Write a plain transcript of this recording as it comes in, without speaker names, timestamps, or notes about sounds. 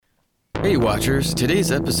Hey Watchers,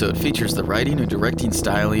 today's episode features the writing and directing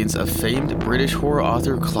stylings of famed British horror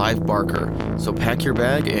author Clive Barker. So pack your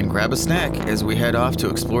bag and grab a snack as we head off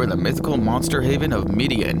to explore the mythical monster haven of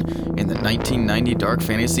Midian in the 1990 dark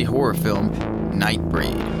fantasy horror film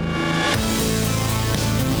Nightbreed.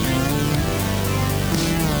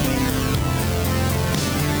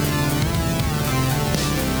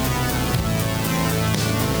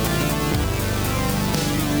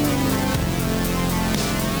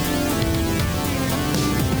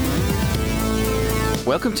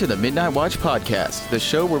 Welcome to the Midnight Watch Podcast, the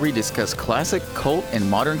show where we discuss classic, cult,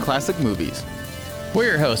 and modern classic movies. We're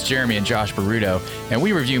your hosts, Jeremy and Josh Baruto, and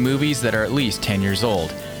we review movies that are at least 10 years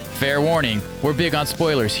old. Fair warning, we're big on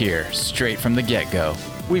spoilers here, straight from the get-go.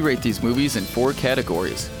 We rate these movies in 4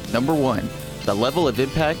 categories. Number 1, the level of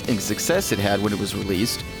impact and success it had when it was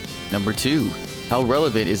released. Number 2, how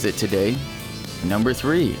relevant is it today? Number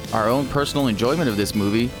 3, our own personal enjoyment of this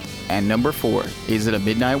movie. And number 4, is it a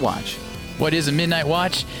midnight watch? What is a midnight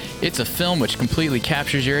watch? It's a film which completely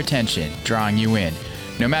captures your attention, drawing you in.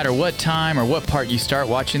 No matter what time or what part you start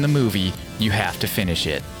watching the movie, you have to finish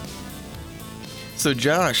it. So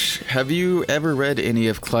Josh, have you ever read any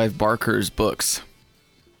of Clive Barker's books?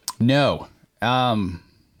 No.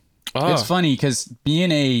 It's funny because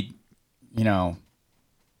being a,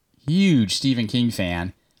 huge Stephen King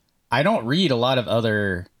fan, I don't read a lot of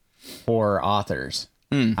other horror authors.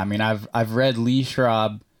 I mean, I've read Lee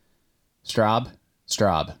Straub,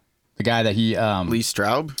 the guy that he Lee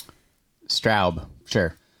Straub,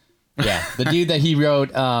 sure, yeah, the dude that he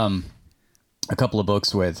wrote a couple of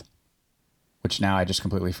books with, which now I just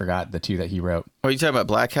completely forgot the 2 that he wrote. Oh, you talking about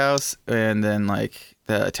Black House and then like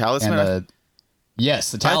the Talisman?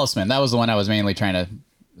 Yes, the Talisman. That was the one I was mainly trying to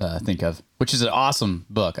think of, which is an awesome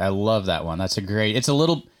book. I love that one. That's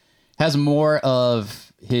has more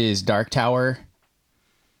of his Dark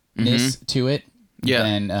Tower-ness to it. Yeah,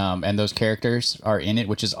 and those characters are in it,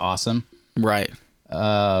 which is awesome. Right.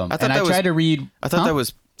 I tried to read. I thought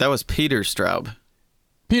that was Peter Straub.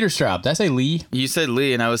 Peter Straub. Did I say Lee? You said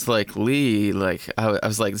Lee, and I was like Lee. Like I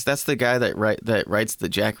was like, that's the guy that writes the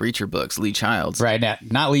Jack Reacher books, Lee Childs. Right.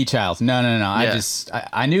 Not Lee Childs. No. Yeah.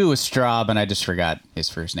 I knew it was Straub, and I just forgot his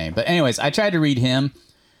first name. But anyways, I tried to read him,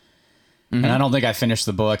 and I don't think I finished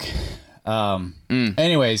the book.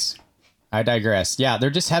 Anyways. I digress. Yeah, there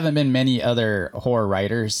just haven't been many other horror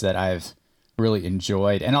writers that I've really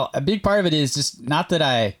enjoyed. And a big part of it is just not that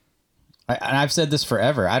and I've said this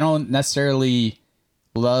forever, I don't necessarily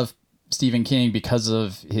love Stephen King because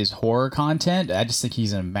of his horror content. I just think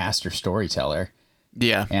he's a master storyteller.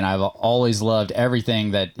 Yeah. And I've always loved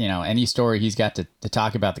everything that, any story he's got to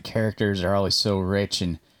talk about. The characters are always so rich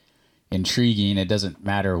and intriguing. It doesn't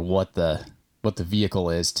matter what the vehicle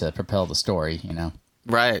is to propel the story,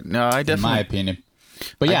 Right. No, I definitely. In my opinion.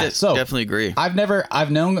 But yeah, so definitely agree. I've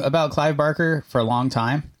known about Clive Barker for a long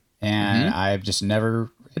time, and I've just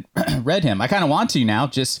never read him. I kind of want to now,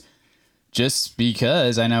 just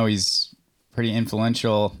because I know he's pretty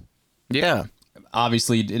influential. Yeah.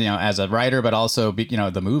 Obviously, as a writer, but also,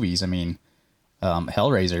 the movies. I mean,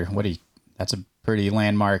 Hellraiser. That's a pretty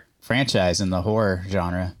landmark franchise in the horror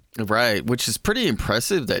genre. Right, which is pretty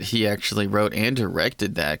impressive that he actually wrote and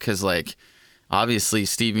directed that, because obviously,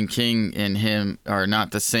 Stephen King and him are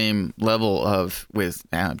not the same level with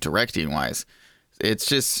directing wise. It's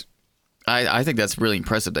just, I think that's really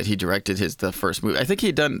impressive that he directed the first movie. I think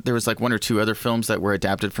there was like 1 or 2 other films that were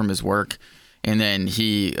adapted from his work, and then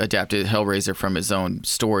he adapted Hellraiser from his own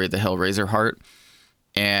story, The Hellraiser Heart.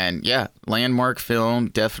 And yeah, landmark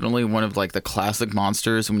film, definitely one of like the classic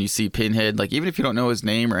monsters. When you see Pinhead, like even if you don't know his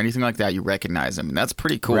name or anything like that, you recognize him, and that's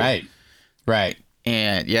pretty cool. Right.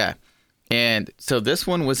 And yeah. And so this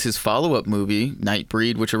one was his follow-up movie,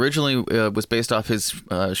 Nightbreed, which originally was based off his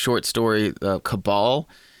short story, Cabal.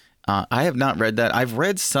 I have not read that. I've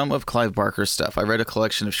read some of Clive Barker's stuff. I read a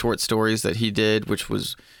collection of short stories that he did, which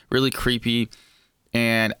was really creepy.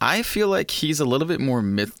 And I feel like he's a little bit more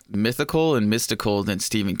mythical and mystical than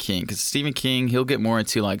Stephen King. Because Stephen King, he'll get more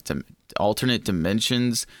into like alternate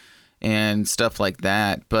dimensions and stuff like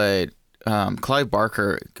that. But Clive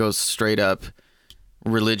Barker goes straight up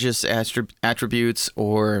religious attributes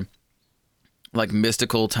or like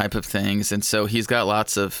mystical type of things, and so he's got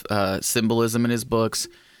lots of symbolism in his books,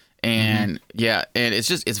 and and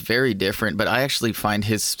it's very different. But I actually find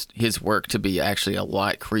his work to be actually a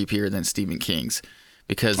lot creepier than Stephen King's,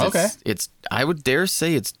 because it's I would dare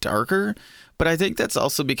say it's darker. But I think that's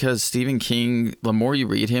also because Stephen King, the more you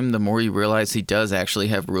read him, the more you realize he does actually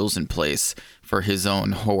have rules in place for his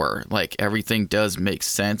own horror. Like everything does make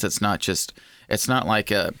sense. It's not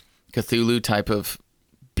like a Cthulhu type of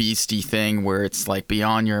beastie thing where it's like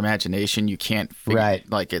beyond your imagination. You can't figure, Right.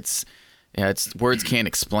 like it's words can't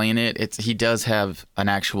explain it. He does have an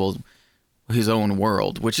actual his own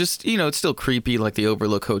world, which is, it's still creepy, like the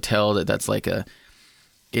Overlook Hotel. That's like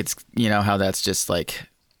it's how that's just like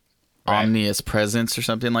omnious presence or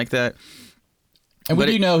something like that. And we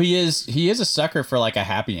do know he is a sucker for like a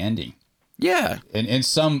happy ending. Yeah. In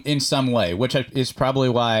some way, which is probably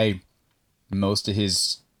why most of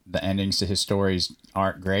the endings to his stories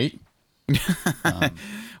aren't great.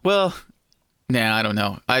 Well, nah, I don't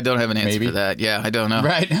know. I don't have an answer Maybe. for that. Yeah, I don't know.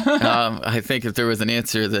 Right. I think if there was an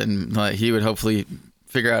answer, then he would hopefully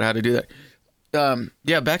figure out how to do that.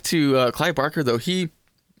 Yeah, back to Clive Barker, though. He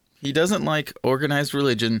doesn't like organized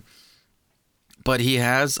religion, but he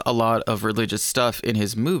has a lot of religious stuff in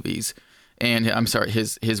his movies, and I'm sorry,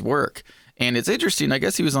 his work. And it's interesting. I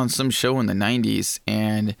guess he was on some show in the 90s,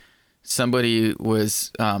 and somebody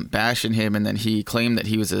was bashing him, and then he claimed that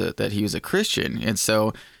he was a Christian. And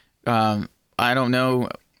so I don't know.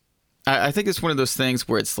 I think it's one of those things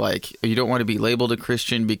where it's like you don't want to be labeled a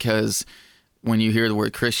Christian, because when you hear the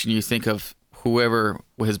word Christian, you think of whoever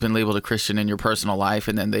has been labeled a Christian in your personal life,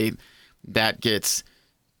 and then that gets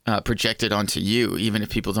projected onto you, even if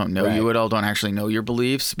people don't know you at all, don't actually know your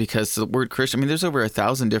beliefs, because the word Christian, I mean, there's over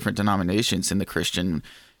 1,000 different denominations in the Christian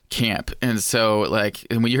camp. And so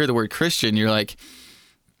and when you hear the word Christian, you're like,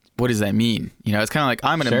 what does that mean? It's kind of like,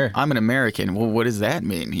 I'm an American. Well, what does that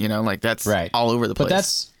mean? That's all over the place. But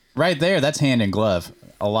that's right there. That's hand in glove.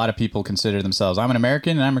 A lot of people consider themselves, I'm an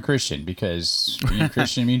American and I'm a Christian, because being a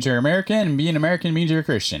Christian means you're American, and being American means you're a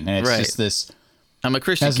Christian. And it's just this. I'm a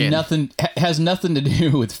Christian. Has nothing to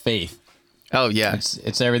do with faith. Oh yeah.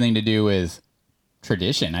 It's everything to do with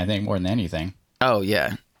tradition, I think, more than anything. Oh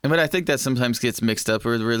yeah. But I think that sometimes gets mixed up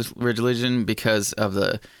with religion because of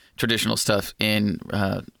the traditional stuff in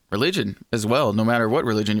religion as well. No matter what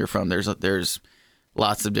religion you're from, there's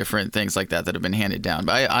lots of different things like that have been handed down.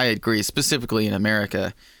 But I agree, specifically in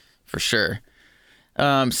America, for sure.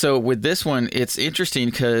 So with this one, it's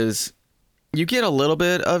interesting because you get a little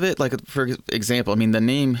bit of it. Like, for example, I mean, the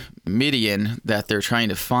name Midian that they're trying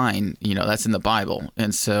to find, that's in the Bible.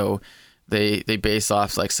 And so they base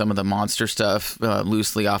off like some of the monster stuff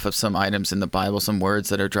loosely off of some items in the Bible, some words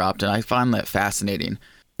that are dropped. And I find that fascinating.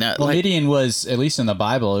 Now, Midian was, at least in the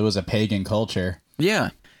Bible, it was a pagan culture. Yeah.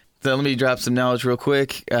 So let me drop some knowledge real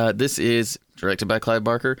quick. This is directed by Clive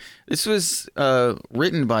Barker. This was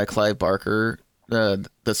written by Clive Barker, the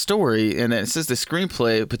story, and it says the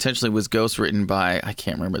screenplay potentially was ghostwritten by, I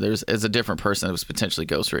can't remember. There's a different person that was potentially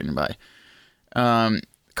ghostwritten by.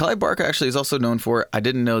 Clive Barker actually is also known for, I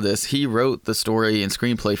didn't know this, he wrote the story and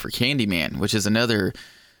screenplay for Candyman, which is another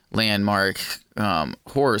landmark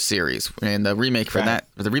horror series, and the remake for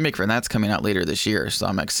that's coming out later this year, so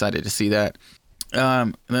I'm excited to see that.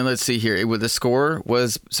 And then let's see here. The score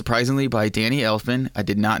was surprisingly by Danny Elfman. I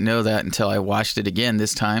did not know that until I watched it again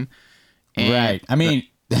this time. And right. I mean,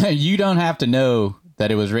 you don't have to know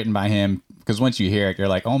that it was written by him, because once you hear it, you're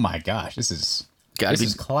like, oh my gosh, this is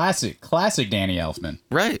classic Danny Elfman.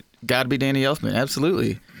 Right. Got to be Danny Elfman.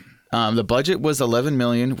 Absolutely. The budget was $11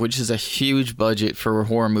 million, which is a huge budget for a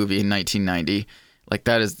horror movie in 1990. Like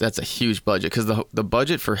that's a huge budget, because the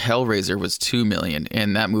budget for Hellraiser was $2 million,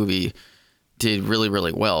 and that movie did really,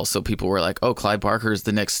 really well. So people were like, oh, Clive Barker is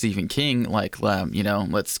the next Stephen King. Like,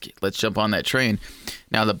 let's jump on that train.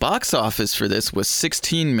 Now, the box office for this was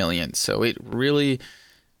 $16 million. So it really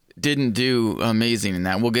didn't do amazing in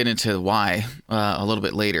that. We'll get into why a little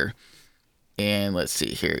bit later. And let's see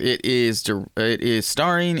here. It is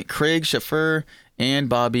starring Craig Sheffer, Ann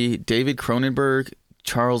Bobby, David Cronenberg,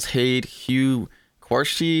 Charles Hayde, Hugh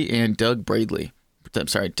Quarshie, and Doug Bradley.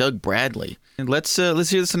 And let's hear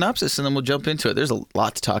the synopsis, and then we'll jump into it. There's a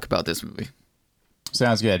lot to talk about this movie.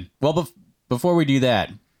 Sounds good. Well, before we do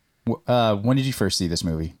that, when did you first see this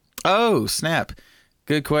movie? Oh, snap.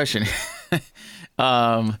 Good question.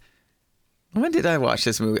 When did I watch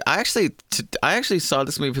this movie? I actually saw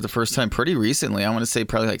this movie for the first time pretty recently. I want to say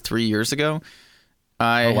probably like 3 years ago.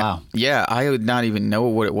 Oh, wow. Yeah, I would not even know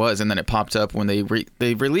what it was, and then it popped up when they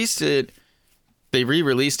released it. They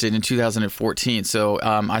re-released it in 2014, so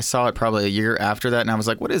I saw it probably a year after that, and I was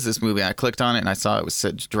like, what is this movie? And I clicked on it, and I saw it was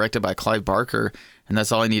directed by Clive Barker, and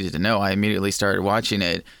that's all I needed to know. I immediately started watching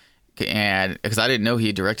it, and because I didn't know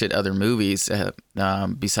he directed other movies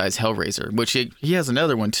besides Hellraiser, which he has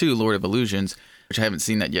another one too, Lord of Illusions, which I haven't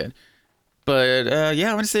seen that yet. But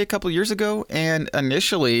yeah, I want to say a couple years ago, and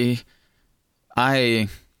initially I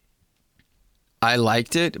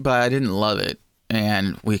liked it, but I didn't love it,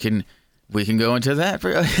 and we can go into that for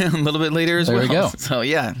a little bit later as well. There we go. So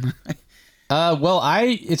yeah. Well,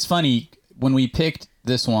 it's funny when we picked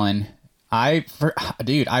this one,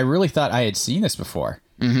 dude, I really thought I had seen this before.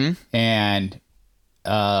 Mm-hmm. And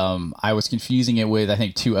I was confusing it with, I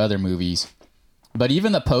think, 2 other movies. But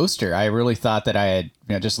even the poster, I really thought that I had,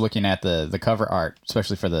 just looking at the cover art,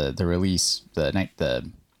 especially for the release,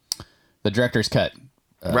 the director's cut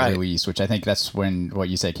right. release, which I think that's when what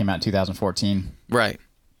you said came out in 2014. Right.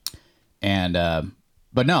 And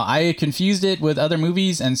but no, I confused it with other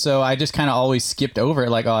movies, and so I just kind of always skipped over it,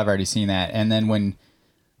 like, oh, I've already seen that. And then when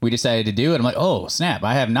we decided to do it, I'm like, oh snap,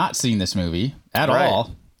 I have not seen this movie at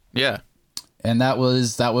all. Yeah. And that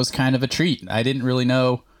was kind of a treat. I didn't really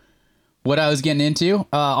know what I was getting into.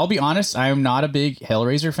 I'll be honest, I'm not a big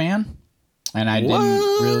Hellraiser fan, and I didn't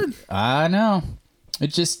really. I know.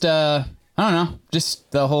 It just I don't know.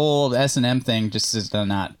 Just the whole S&M thing just is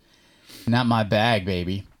not my bag,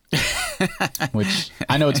 baby. Which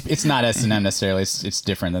I know it's not S&M necessarily. It's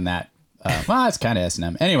different than that. Well, it's kind of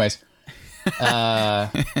S&M. Anyways. Yeah.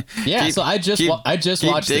 So I just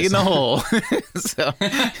watched digging this. the hole. So.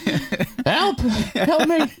 Help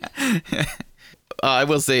me. I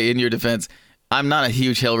will say, in your defense, I'm not a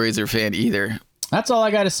huge Hellraiser fan either. That's all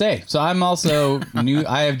I got to say. So I'm also new.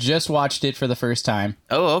 I have just watched it for the first time.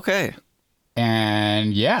 Oh, okay.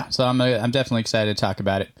 And yeah, so I'm definitely excited to talk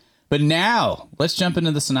about it. But now let's jump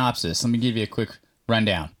into the synopsis. Let me give you a quick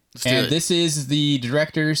rundown. This is the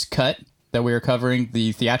director's cut that we are covering.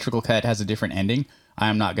 The theatrical cut has a different ending.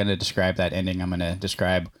 I'm not going to describe that ending. I'm going to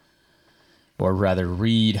describe, or rather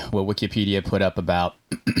read, what Wikipedia put up about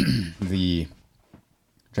the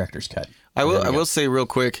director's cut. I will say real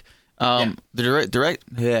quick, the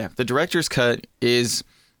director's cut is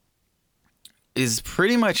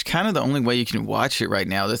pretty much kind of the only way you can watch it right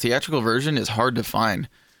now. The theatrical version is hard to find.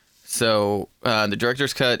 So the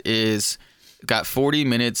director's cut is got 40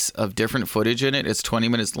 minutes of different footage in it. It's 20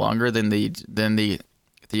 minutes longer than the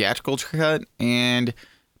theatrical cut,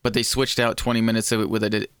 but they switched out 20 minutes of it with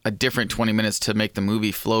a different 20 minutes to make the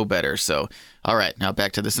movie flow better. So, all right, now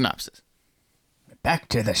back to the synopsis. Back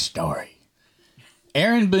to the story.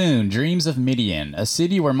 Aaron Boone dreams of Midian, a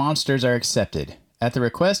city where monsters are accepted. At the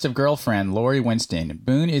request of girlfriend Lori Winston,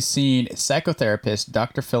 Boone is seeing psychotherapist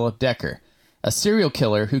Dr. Philip Decker, a serial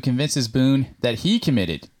killer who convinces Boone that he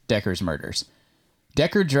committed Decker's murders.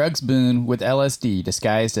 Decker drugs Boone with LSD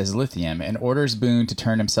disguised as lithium and orders Boone to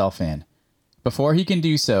turn himself in. Before he can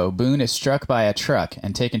do so, Boone is struck by a truck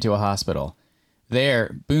and taken to a hospital.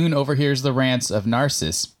 There, Boone overhears the rants of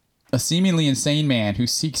Narcissus, a seemingly insane man who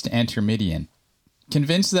seeks to enter Midian.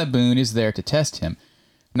 Convinced that Boone is there to test him,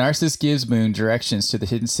 Narcissus gives Boone directions to the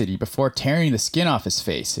hidden city before tearing the skin off his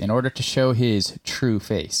face in order to show his true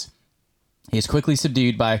face. He is quickly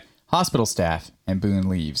subdued by hospital staff, and Boone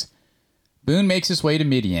leaves. Boone makes his way to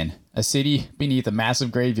Midian, a city beneath a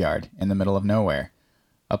massive graveyard in the middle of nowhere.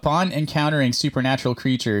 Upon encountering supernatural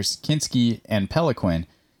creatures Kinski and Peliquin,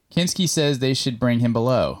 Kinski says they should bring him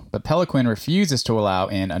below, but Peliquin refuses to allow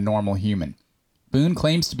in a normal human. Boone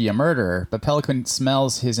claims to be a murderer, but Peliquin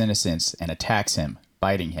smells his innocence and attacks him,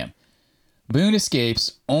 biting him. Boone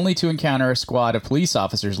escapes, only to encounter a squad of police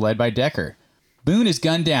officers led by Decker. Boone is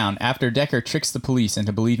gunned down after Decker tricks the police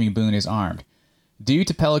into believing Boone is armed. Due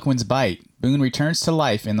to Peliquin's bite, Boone returns to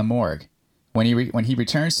life in the morgue. When he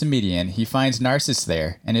returns to Midian, he finds Narcissus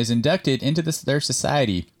there and is inducted into their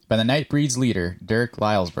society by the Nightbreed's leader, Dirk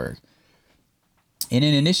Lylesburg. In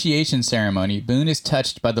an initiation ceremony, Boone is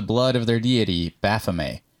touched by the blood of their deity,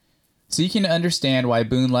 Baphomet. Seeking to understand why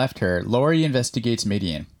Boone left her, Lori investigates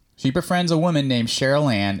Midian. She befriends a woman named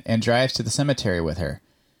Cheryl Ann and drives to the cemetery with her.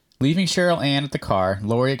 Leaving Cheryl Ann at the car,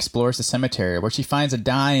 Lori explores the cemetery where she finds a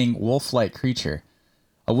dying, wolf-like creature.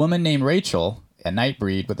 A woman named Rachel, a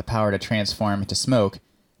Nightbreed with the power to transform into smoke,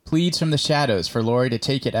 pleads from the shadows for Lori to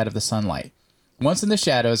take it out of the sunlight. Once in the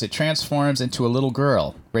shadows, it transforms into a little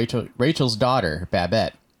girl, Rachel's daughter,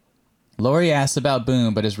 Babette. Lori asks about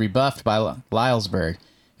Boone, but is rebuffed by Lylesburg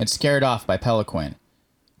and scared off by Peliquin.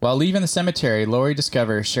 While leaving the cemetery, Lori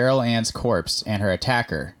discovers Cheryl Ann's corpse and her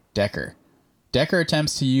attacker, Decker. Decker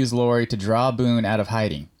attempts to use Lori to draw Boone out of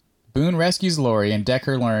hiding. Boone rescues Lori, and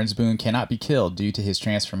Decker learns Boone cannot be killed due to his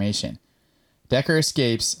transformation. Decker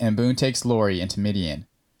escapes, and Boone takes Lori into Midian.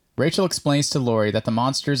 Rachel explains to Lori that the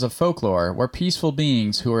monsters of folklore were peaceful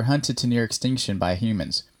beings who were hunted to near extinction by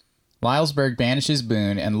humans. Lylesburg banishes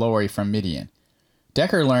Boone and Lori from Midian.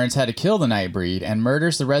 Decker learns how to kill the Nightbreed and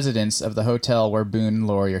murders the residents of the hotel where Boone and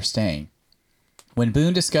Lori are staying. When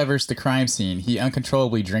Boone discovers the crime scene, he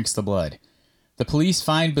uncontrollably drinks the blood. The police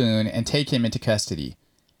find Boone and take him into custody.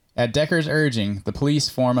 At Decker's urging, the police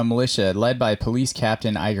form a militia led by Police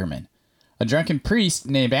Captain Eigerman. A drunken priest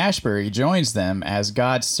named Ashbury joins them as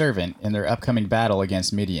God's servant in their upcoming battle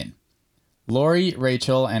against Midian. Lori,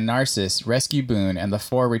 Rachel, and Narcissus rescue Boone, and the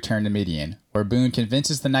four return to Midian, where Boone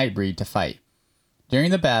convinces the Nightbreed to fight.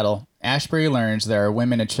 During the battle, Ashbury learns there are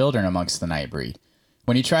women and children amongst the Nightbreed.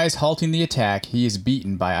 When he tries halting the attack, he is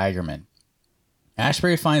beaten by Eigerman.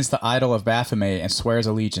 Ashbury finds the idol of Baphomet and swears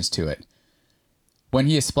allegiance to it. When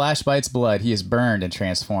he is splashed by its blood, he is burned and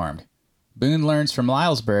transformed. Boone learns from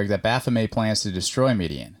Lylesburg that Baphomet plans to destroy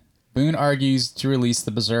Midian. Boone argues to release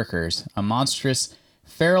the Berserkers, a monstrous,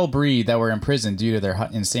 feral breed that were imprisoned due to their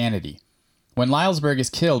insanity. When Lylesburg is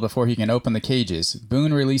killed before he can open the cages,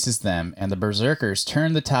 Boone releases them, and the Berserkers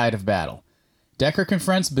turn the tide of battle. Decker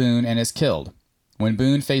confronts Boone and is killed. When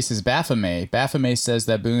Boone faces Baphomet, Baphomet says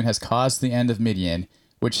that Boone has caused the end of Midian,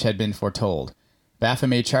 which had been foretold.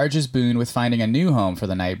 Baphomet charges Boone with finding a new home for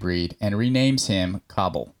the Nightbreed and renames him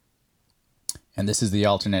Cobble. And this is the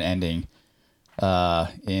alternate ending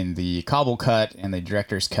in the Cobble cut and the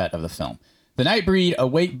director's cut of the film. The Nightbreed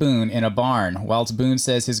await Boone in a barn whilst Boone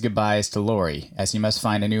says his goodbyes to Lori, as he must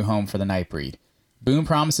find a new home for the Nightbreed. Boone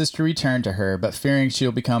promises to return to her, but fearing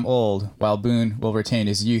she'll become old, while Boone will retain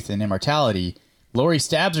his youth and immortality, Lori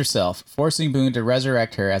stabs herself, forcing Boone to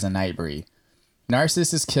resurrect her as a Nightbreed.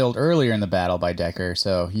 Narcissus is killed earlier in the battle by Decker,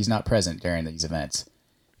 so he's not present during these events.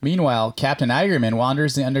 Meanwhile, Captain Eigerman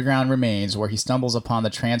wanders the underground remains where he stumbles upon the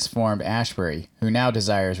transformed Ashbury, who now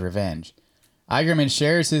desires revenge. Eigerman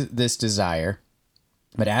shares this desire,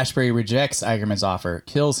 but Ashbury rejects Eigerman's offer,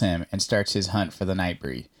 kills him, and starts his hunt for the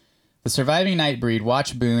Nightbreed. The surviving Nightbreed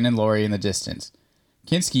watch Boone and Lori in the distance.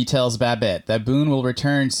 Kinski tells Babette that Boone will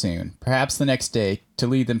return soon, perhaps the next day, to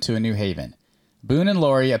lead them to a new haven. Boone and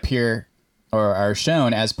Lori appear or are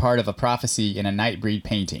shown as part of a prophecy in a Nightbreed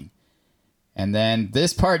painting. And then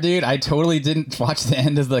this part, dude, I totally didn't watch the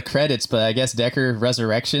end of the credits, but I guess Decker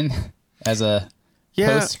resurrection as a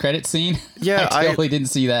post-credit scene. Yeah, I totally didn't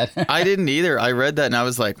see that. I didn't either. I read that and I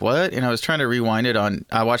was like, what? And I was trying to rewind it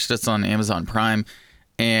I watched this on Amazon Prime.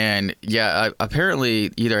 And yeah,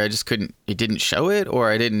 apparently either I just couldn't, it didn't show it,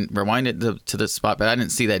 or I didn't rewind it to the spot, but I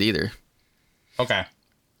didn't see that either. Okay.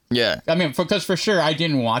 Yeah. I mean, because for sure I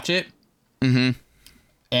didn't watch it. Mm-hmm.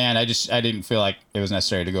 And I didn't feel like it was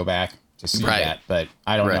necessary to go back to see that, but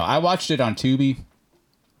I don't know. I watched it on Tubi.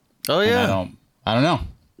 Oh yeah. I don't know.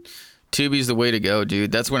 Tubi's the way to go,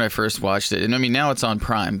 dude. That's when I first watched it. And I mean, now it's on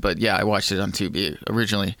Prime, but yeah, I watched it on Tubi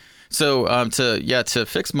originally. So, to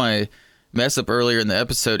fix my mess up earlier in the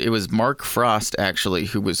episode, it was Mark Frost, actually,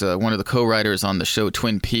 who was one of the co-writers on the show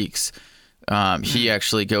Twin Peaks. He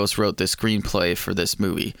actually wrote the screenplay for this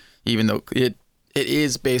movie, even though it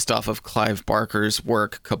is based off of Clive Barker's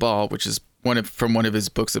work, Cabal, which is from one of his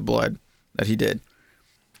books of blood that he did.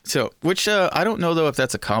 So, which I don't know, though, if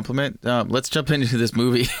that's a compliment. Let's jump into this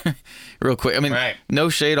movie real quick. I mean, no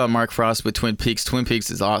shade on Mark Frost with Twin Peaks. Twin Peaks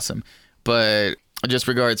is awesome. But just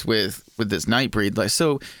regards with this Nightbreed,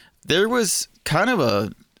 so there was kind of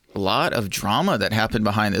a lot of drama that happened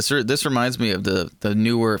behind this. This reminds me of the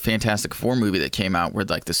newer Fantastic Four movie that came out, where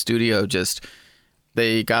like the studio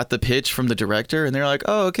they got the pitch from the director and they're like,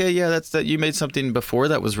 oh, okay, yeah, that's that. You made something before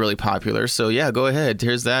that was really popular, so yeah, go ahead.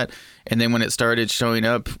 Here's that. And then when it started showing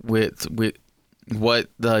up with what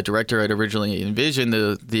the director had originally envisioned,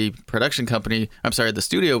 the production company, the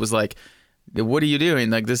studio was like, what are you doing?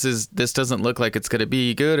 Like, this doesn't look like it's gonna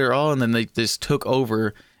be good or all. And then they just took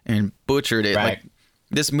over and butchered it. Right. Like,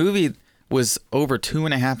 this movie was over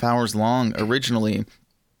 2.5 hours long originally,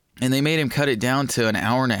 and they made him cut it down to an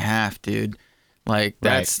hour and a half, dude. Like,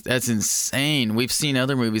 that's insane. We've seen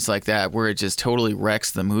other movies like that where it just totally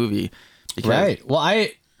wrecks the movie. Right. Well,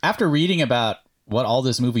 after reading about what all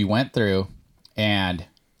this movie went through, and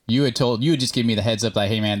you had just given me the heads up like,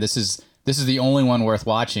 hey man, this is the only one worth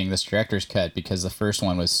watching, this director's cut, because the first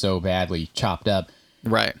one was so badly chopped up.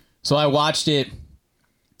 Right. So I watched it,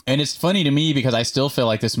 and it's funny to me because I still feel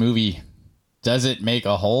like this movie doesn't make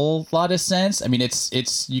a whole lot of sense. I mean,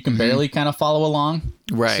 it's you can barely kind of follow along.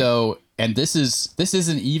 Right. So, and this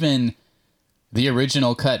isn't even the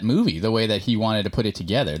original cut movie, the way that he wanted to put it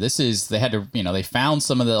together. They had to, they found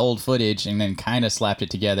some of the old footage and then kind of slapped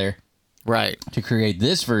it together. Right. To create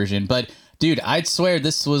this version. But dude, I'd swear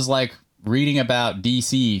this was like reading about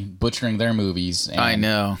DC butchering their movies. And, I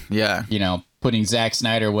know. Yeah. Putting Zack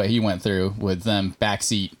Snyder, what he went through with them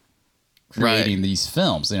backseat creating these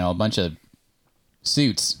films, a bunch of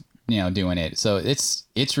suits, doing it. So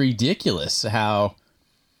it's ridiculous how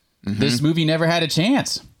this movie never had a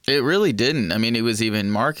chance. It really didn't. I mean, it was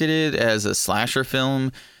even marketed as a slasher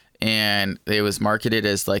film, and it was marketed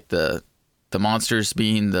as like the monsters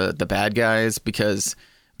being the bad guys,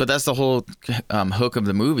 but that's the whole hook of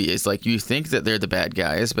the movie, is like you think that they're the bad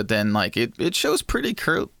guys, but then like it shows pretty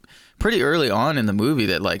pretty early on in the movie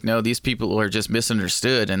that like, no, these people are just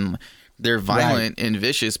misunderstood and they're violent and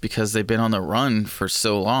vicious because they've been on the run for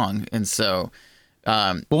so long. And so,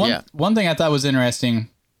 one thing I thought was interesting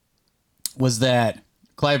was that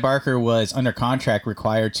Clive Barker was under contract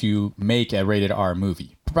required to make a rated R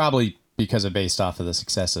movie, probably because of based off of the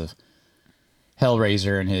success of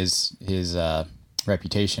Hellraiser and his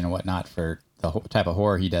reputation and whatnot for the type of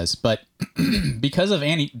horror he does. But because of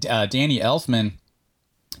Danny Elfman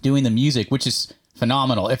doing the music, which is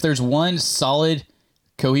phenomenal. If there's one solid,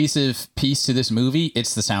 cohesive piece to this movie,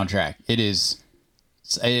 it's the soundtrack. It is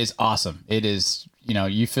awesome. It is,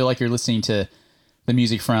 you feel like you're listening to the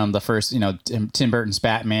music from the first, Tim Burton's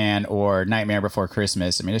Batman or Nightmare Before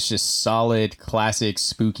Christmas. I mean, it's just solid, classic,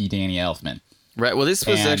 spooky Danny Elfman. Right. Well, this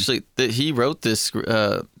was actually that he wrote this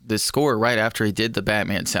score right after he did the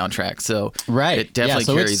Batman soundtrack. So it definitely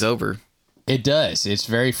carries over. It does. It's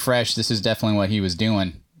very fresh. This is definitely what he was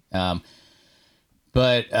doing.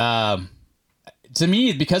 But to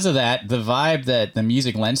me, because of that, the vibe that the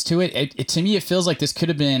music lends to it, to me, it feels like this could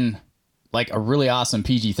have been like a really awesome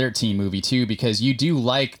PG-13 movie too, because you do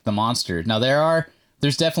like the monster. Now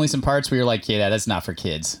there's definitely some parts where you're like, yeah, that's not for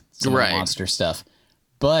kids. Some of the monster stuff.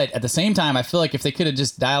 But at the same time, I feel like if they could have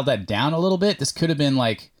just dialed that down a little bit, this could have been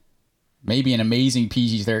like maybe an amazing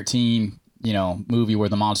PG-13, movie where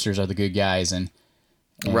the monsters are the good guys and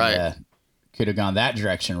could have gone that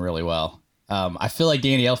direction really well. I feel like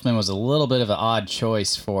Danny Elfman was a little bit of an odd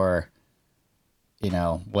choice for,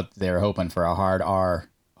 what they were hoping for a hard R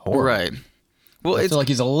horror. Right. Well, I feel like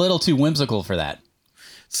he's a little too whimsical for that.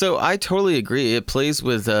 So I totally agree. It plays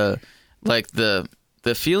with like the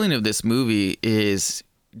feeling of this movie is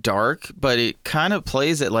dark, but it kind of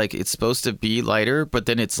plays it like it's supposed to be lighter, but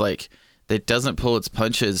then it's like it doesn't pull its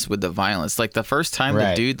punches with the violence. Like the first time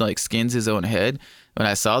the dude like skins his own head, when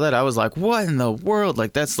I saw that, I was like, what in the world?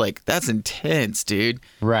 That's intense, dude.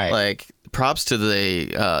 Right. Like props to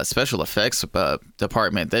the special effects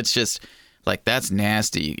department. That's just like, that's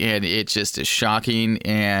nasty. And it just is shocking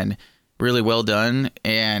and really well done.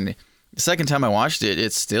 And the second time I watched it,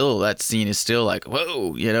 it's still, that scene is still like,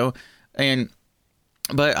 whoa,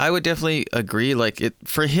 but I would definitely agree, like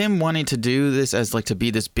for him wanting to do this as like to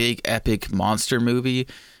be this big epic monster movie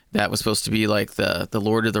that was supposed to be like the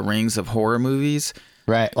Lord of the Rings of horror movies.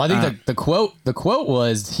 Right. Well, I think the quote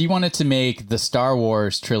was he wanted to make the Star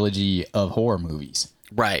Wars trilogy of horror movies.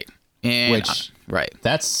 Right. And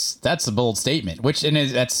that's a bold statement,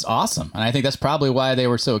 that's awesome. And I think that's probably why they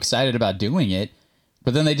were so excited about doing it.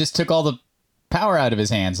 But then they just took all the power out of his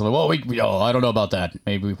hands. Like, well, I don't know about that.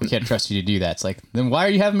 Maybe we can't trust you to do that. It's like, then why are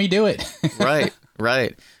you having me do it?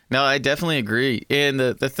 Right. No, I definitely agree. And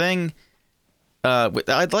the thing,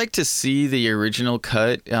 I'd like to see the original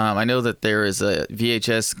cut. I know that there is a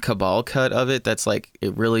VHS Cabal cut of it. That's like a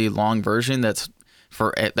really long version. That's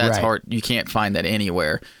hard. You can't find that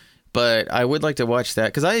anywhere. But I would like to watch that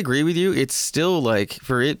because I agree with you. It's still like,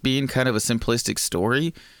 for it being kind of a simplistic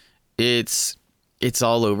story, it's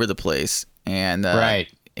all over the place. And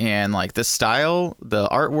and like the style, the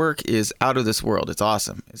artwork is out of this world. It's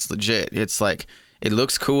awesome. It's legit. It's like, it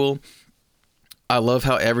looks cool. I love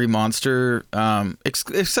how every monster,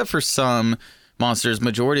 except for some monsters,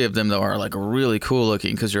 majority of them though are like really cool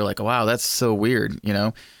looking because you're like, wow, that's so weird,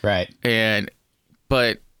 Right.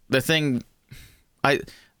 But the thing,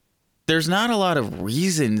 there's not a lot of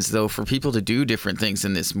reasons though for people to do different things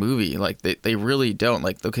in this movie. Like they really don't.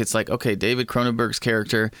 Like, okay, it's like, okay, David Cronenberg's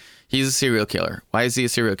character, he's a serial killer. Why is he a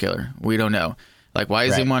serial killer? We don't know. Like, why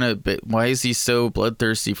is he so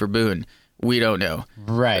bloodthirsty for Boone? We don't know.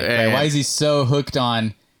 Right. Why is he so hooked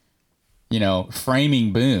on,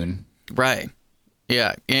 framing Boone? Right.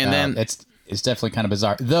 Yeah. And then it's definitely kind of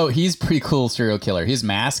bizarre. Though he's pretty cool serial killer. His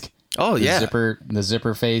mask. Oh yeah. The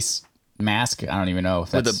zipper face mask. I don't even know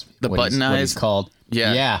if that's the button eyes. What he's called.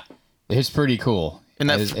 Yeah. Yeah. It's pretty cool. And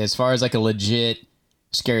as far as like a legit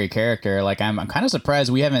scary character, like I'm kind of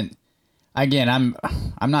surprised we haven't. Again,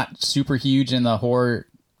 I'm not super huge in the horror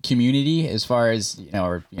community as far as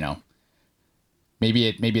maybe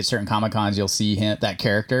at certain Comic-Cons you'll see that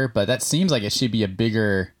character, but that seems like it should be a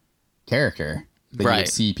bigger character that you would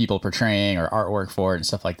see people portraying or artwork for it and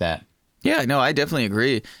stuff like that. Yeah, no, I definitely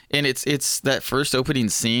agree. And it's that first opening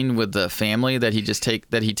scene with the family that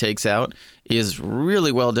he takes out is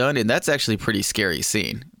really well done, and that's actually a pretty scary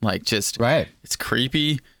scene. Like it's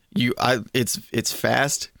creepy. It's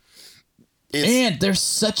fast. And they're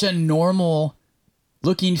such a normal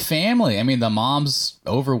looking family. I mean, the mom's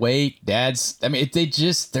overweight, dad's,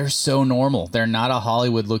 they're so normal. They're not a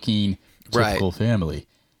Hollywood looking typical family.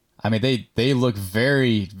 I mean, they look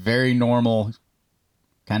very, very normal,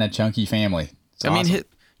 kind of chunky family. It's awesome.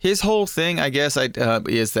 his whole thing, I guess,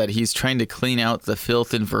 is that he's trying to clean out the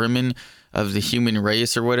filth and vermin of the human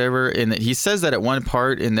race or whatever. And he says that at one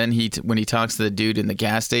part, and then when he talks to the dude in the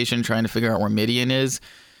gas station trying to figure out where Midian is,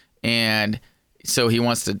 and so he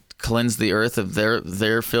wants to cleanse the earth of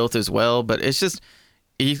their filth as well. But it's just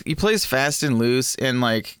he plays fast and loose, and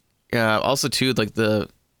like also too, like the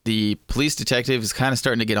police detective is kind of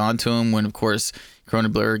starting to get onto him when, of course,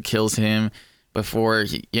 Cronenberg kills him before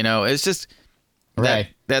he, it's just right.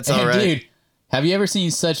 That's all right. Dude, have you ever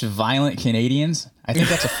seen such violent Canadians? I think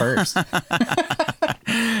that's a first.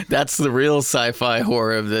 That's the real sci-fi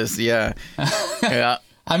horror of this. Yeah. Yeah.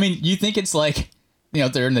 I mean, you think it's like,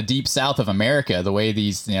 they're in the deep south of America, the way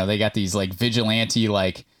these, they got these like vigilante,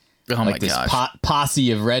 like, oh my this gosh,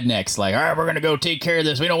 posse of rednecks, like, all right, we're going to go take care of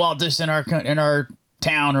this. We don't want this in our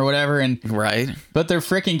town or whatever. And right. But they're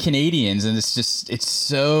freaking Canadians. And it's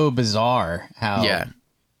so bizarre how,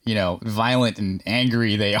 violent and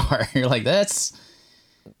angry they are. You're like, that's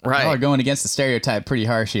right. Y'all are going against the stereotype pretty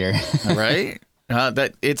harsh here. Right.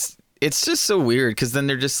 That it's just so weird. Cause then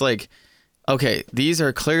they're just like, okay, these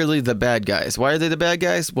are clearly the bad guys. Why are they the bad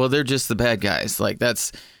guys? Well, they're just the bad guys. Like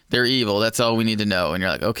they're evil. That's all we need to know. And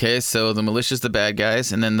you're like, okay, so the militia's the bad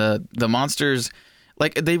guys. And then the monsters,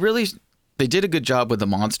 like they did a good job with the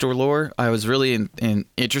monster lore. I was really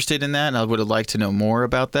interested in that. And I would have liked to know more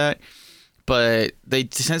about that. But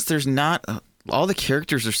since there's not, all the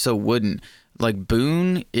characters are so wooden. Like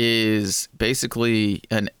Boone is basically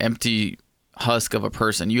an empty husk of a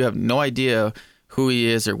person. You have no idea who he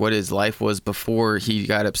is or what his life was before he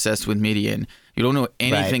got obsessed with Midian. You don't know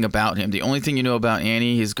anything about him. The only thing you know about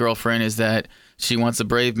Annie, his girlfriend, is that she wants a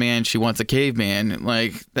brave man. She wants a caveman.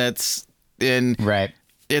 Like that's right.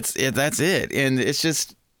 That's it. And it's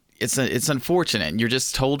just it's unfortunate. You're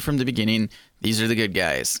just told from the beginning these are the good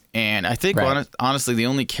guys. And I think honestly, the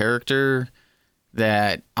only character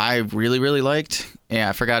that I really, really liked,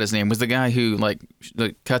 I forgot his name, was the guy who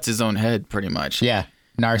cuts his own head pretty much. Yeah,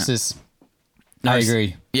 Narcissus. I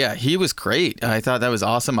agree. Yeah, he was great. I thought that was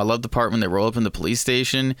awesome. I love the part when they roll up in the police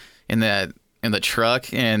station in the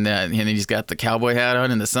truck, and he's got the cowboy hat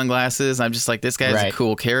on and the sunglasses. I'm just like, this guy's a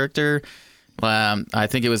cool character. I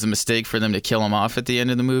think it was a mistake for them to kill him off at the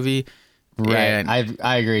end of the movie. Right. And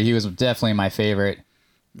I agree. He was definitely my favorite.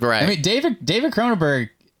 Right. I mean, David Cronenberg,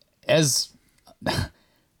 as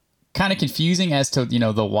kind of confusing as to,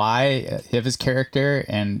 the why of his character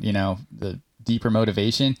and, the deeper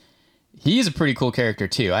motivation. He's a pretty cool character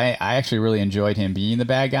too. I actually really enjoyed him being the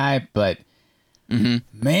bad guy, but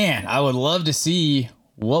man, I would love to see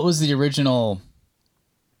what was the original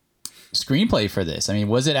screenplay for this. I mean,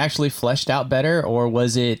 was it actually fleshed out better, or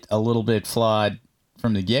was it a little bit flawed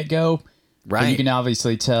from the get-go? Right. But you can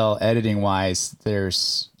obviously tell editing wise,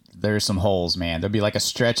 there's some holes, man. There'll be like a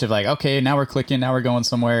stretch of like, okay, now we're clicking, now we're going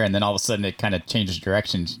somewhere, and then all of a sudden it kind of changes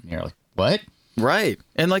directions. You're like, what? Right.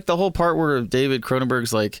 And like the whole part where David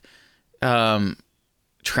Cronenberg's like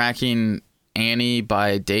tracking Annie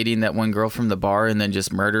by dating that one girl from the bar and then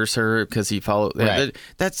just murders her because he followed. Right.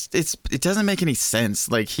 It doesn't make any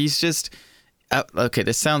sense. Like he's just okay.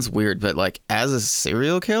 This sounds weird, but like as a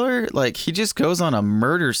serial killer, like he just goes on a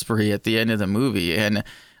murder spree at the end of the movie, and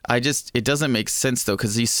it doesn't make sense though,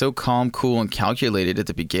 because he's so calm, cool, and calculated at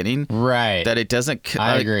the beginning. Right. That it doesn't.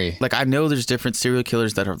 I agree. Like I know there's different serial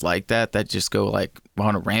killers that are like that just go like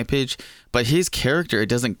on a rampage, but his character, it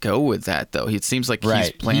doesn't go with that though. It seems like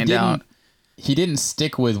he's planned out. He didn't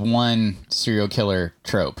stick with one serial killer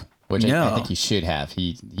trope, which I think he should have.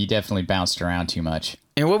 He definitely bounced around too much.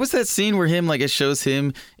 And what was that scene where it shows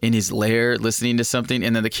him in his lair listening to something,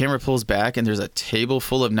 and then the camera pulls back and there's a table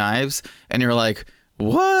full of knives, and you're like,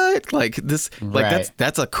 what? Like this, like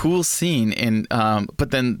that's a cool scene. And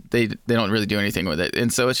but then they don't really do anything with it.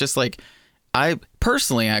 And so it's just like, I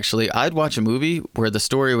personally, actually, I'd watch a movie where the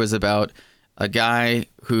story was about a guy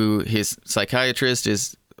who his psychiatrist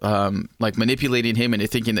is like manipulating him into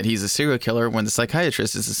thinking that he's a serial killer when the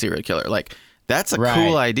psychiatrist is a serial killer. Like that's a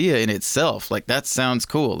cool idea in itself. Like that sounds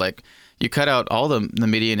cool. Like you cut out all the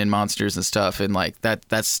Midian and monsters and stuff, and like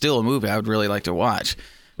that's still a movie I would really like to watch.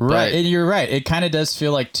 Right. And you're right. It kind of does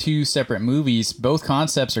feel like two separate movies. Both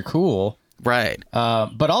concepts are cool. Right.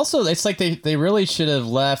 But also it's like they really should have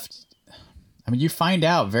left. I mean, you find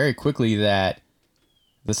out very quickly that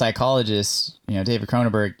the psychologist, David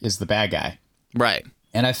Cronenberg, is the bad guy. Right.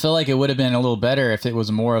 And I feel like it would have been a little better if it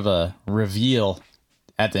was more of a reveal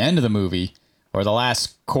at the end of the movie or the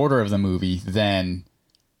last quarter of the movie than,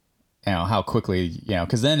 how quickly,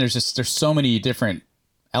 because then there's so many different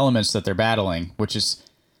elements that they're battling, which is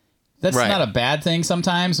That's Right. not a bad thing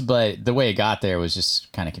sometimes, but the way it got there was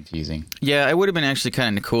just kind of confusing. Yeah, it would have been actually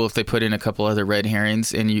kind of cool if they put in a couple other red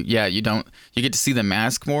herrings, and you get to see the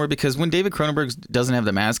mask more, because when David Cronenberg doesn't have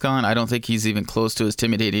the mask on, I don't think he's even close to as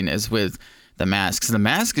intimidating as with the mask. 'Cause the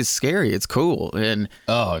mask is scary. It's cool. And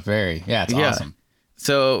Oh, very. Yeah, it's awesome.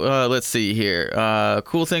 So let's see here.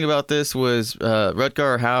 Cool thing about this was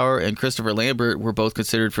Rutger Hauer and Christopher Lambert were both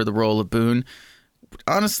considered for the role of Boone.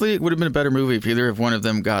 Honestly, it would have been a better movie if either of one of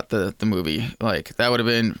them got the movie. Like, that would have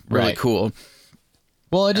been really Right. cool.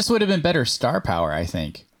 Well, it just would have been better star power, I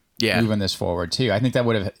think. Yeah. Moving this forward too. I think it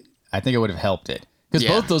would have helped it. Because Yeah.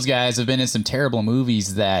 both those guys have been in some terrible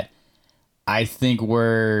movies that I think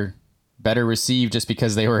were better received just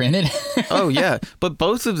because they were in it. Oh, yeah. But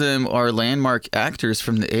both of them are landmark actors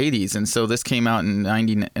from the 80s. And so this came out in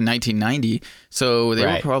 1990. So they were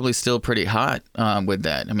Right. probably still pretty hot with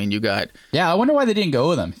that. I mean, you got... Yeah, I wonder why they didn't go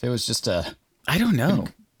with them. If it was just I don't know.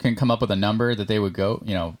 couldn't come up with a number that they would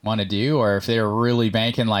want to do, or if they were really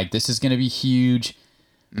banking like, this is going to be huge.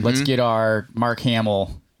 Let's get our Mark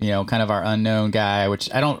Hamill, kind of our unknown guy,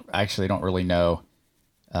 which I don't really know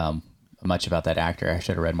much about that actor. I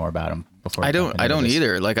should have read more about him before. I don't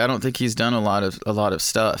either. Like, I don't think he's done a lot of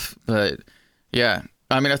stuff, but yeah.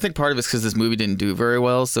 I mean, I think part of it's because this movie didn't do very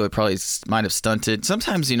well, so it probably might have stunted.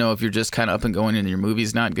 Sometimes, if you're just kind of up and going and your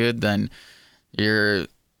movie's not good, then you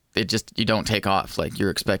don't take off like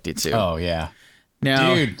you're expected to. Oh yeah.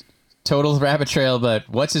 Now, Dude, total rabbit trail, but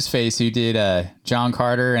what's his face who did John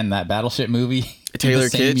Carter and that Battleship movie? Taylor the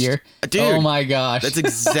same Kitsch? year? Dude, oh my gosh. That's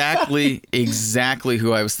exactly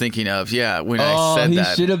who I was thinking of. Yeah, when I said that.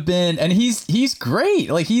 He should have been, and he's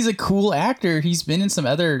great. Like, he's a cool actor. He's been in some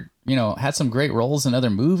other, had some great roles in other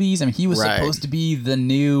movies. I mean, he was Right. supposed to be the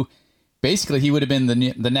new, basically he would have been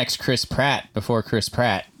the next Chris Pratt before Chris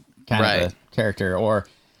Pratt kind Right. of a character, or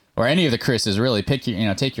any of the Chris's, really. Pick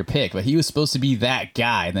your, take your pick. But he was supposed to be that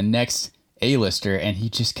guy, the next A-lister, and he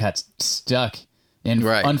just got stuck in,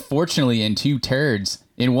 Right. unfortunately, in two turds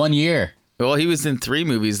in 1 year. Well, he was in 3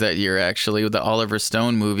 movies that year, actually, with the Oliver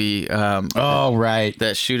Stone movie. Oh, right.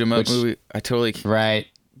 That shoot 'em up movie. I totally Right.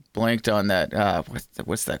 blanked on that.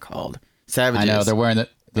 What's that called? Savages. I know, they're wearing the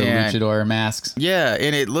And- luchador masks. Yeah,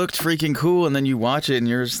 and it looked freaking cool, and then you watch it, and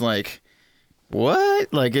you're just like,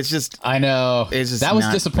 what? Like, it's just... I know. It's just that was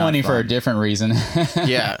not disappointing for a fun. different reason.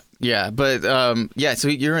 Yeah, but so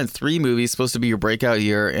you're in 3 movies, supposed to be your breakout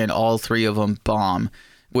year, and all 3 of them bomb.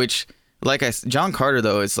 Which, John Carter,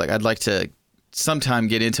 though, it's like, I'd like to sometime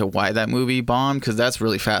get into why that movie bombed, because that's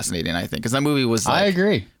really fascinating, I think. Because that movie was I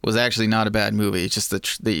agree. was actually not a bad movie. It's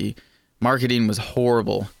just the marketing was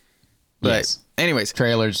horrible. But Yes. anyways,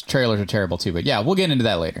 Trailers are terrible too, but yeah, we'll get into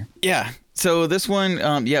that later. yeah. So this one,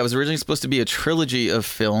 it was originally supposed to be a trilogy of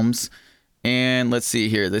films. And let's see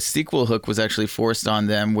here. The sequel hook was actually forced on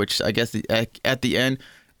them, which I guess at the end.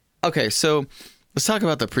 Okay, so let's talk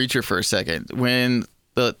about the preacher for a second. When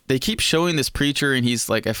they keep showing this preacher, and he's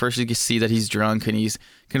like, at first you can see that he's drunk and he's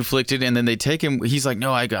conflicted, and then they take him. He's like,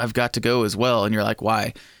 no, I've got to go as well. And you're like,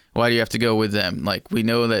 why? Why do you have to go with them? Like, we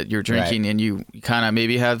know that you're drinking, and you kind of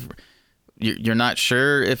maybe have. You're not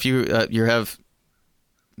sure if you have.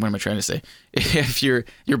 What am I trying to say? If your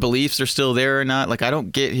beliefs are still there or not. Like, I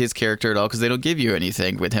don't get his character at all, because they don't give you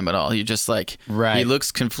anything with him at all. You just like, Right. He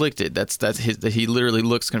looks conflicted. That's he literally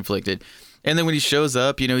looks conflicted. And then when he shows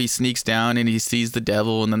up, he sneaks down and he sees the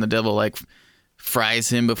devil, and then the devil like fries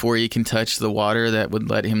him before he can touch the water that would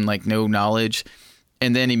let him like know knowledge.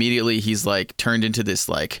 And then immediately he's like turned into this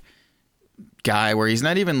like guy where he's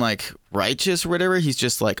not even like righteous or whatever. He's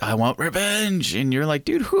just like, I want revenge. And you're like,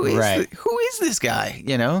 dude, who is this guy?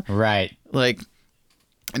 Right. Like,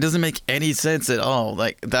 it doesn't make any sense at all.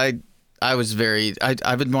 Like,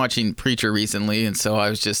 I've been watching Preacher recently, and so I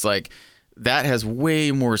was just like, that has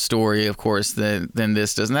way more story, of course, than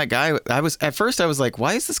this does. And that guy, at first I was like,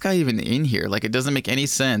 why is this guy even in here? Like, it doesn't make any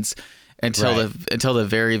sense until the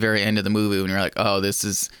very, very end of the movie, when you're like, oh,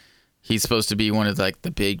 he's supposed to be one of like the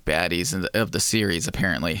big baddies of the series,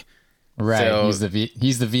 apparently. Right. So,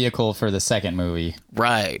 he's the vehicle for the second movie.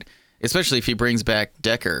 Right. Especially if he brings back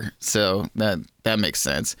Decker. So that makes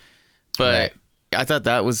sense. But Right. I thought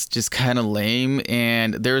that was just kind of lame.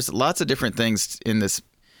 And there's lots of different things in this.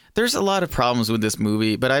 There's a lot of problems with this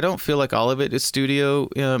movie, but I don't feel like all of it is studio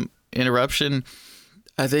interruption.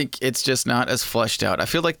 I think it's just not as fleshed out. I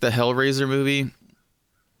feel like the Hellraiser movie,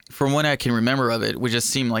 from what I can remember of it, would just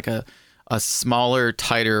seem like a smaller,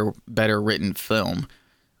 tighter, better written film.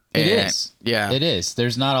 It is. Yeah. It is.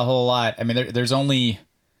 There's not a whole lot. I mean, there's only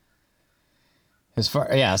as far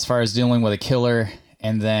as dealing with a killer,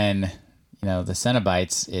 and then the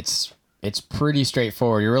Cenobites. It's pretty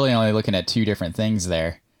straightforward. You're really only looking at 2 different things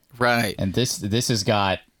there. Right. And this has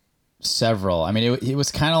got several. I mean, it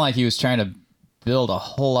was kind of like he was trying to build a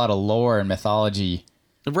whole lot of lore and mythology,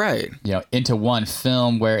 Right. Into one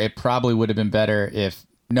film, where it probably would have been better if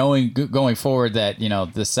knowing going forward that,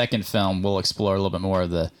 the second film will explore a little bit more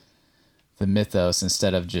of the mythos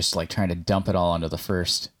instead of just like trying to dump it all onto the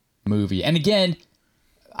first movie. And again,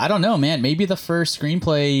 I don't know, man, maybe the first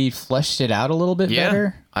screenplay fleshed it out a little bit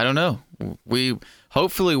better. I don't know. We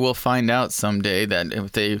hopefully we'll find out someday that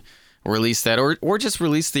if they release that or just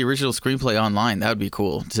release the original screenplay online, that would be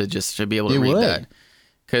cool to be able to read that.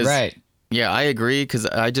 'Cause, right. Yeah, I agree, because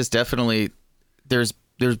I just definitely there's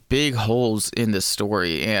big holes in this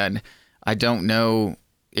story, and I don't know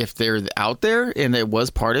if they're out there and it was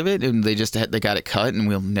part of it and they got it cut and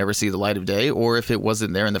we'll never see the light of day, or if it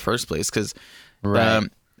wasn't there in the first place. Because right.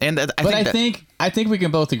 I think we can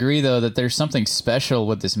both agree though that there's something special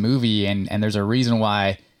with this movie, and there's a reason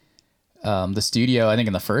why the studio, I think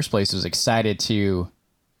in the first place, was excited to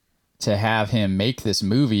have him make this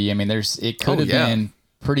movie. I mean, it could have been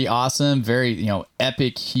pretty awesome, very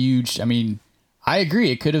epic, huge. I mean, I agree.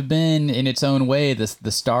 It could have been in its own way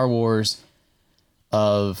the Star Wars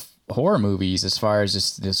of horror movies, as far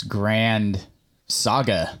as this grand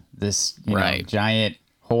saga, this giant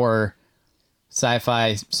horror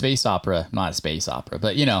sci-fi space opera, not a space opera,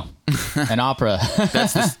 but an opera.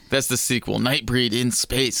 That's the sequel, Nightbreed in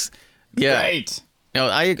space. Yeah. Right.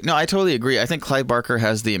 I totally agree. I think Clive Barker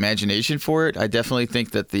has the imagination for it. I definitely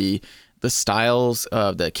think that the styles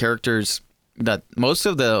of the characters, that most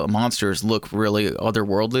of the monsters look really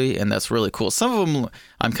otherworldly, and that's really cool. Some of them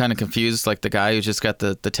I'm kind of confused, like the guy who just got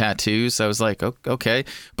the tattoos. I was like, okay,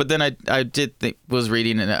 but then I was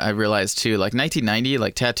reading and I realized too, like 1990,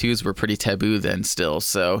 like tattoos were pretty taboo then still.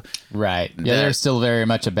 So right, yeah, they're still very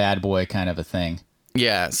much a bad boy kind of a thing.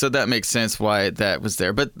 Yeah, so that makes sense why that was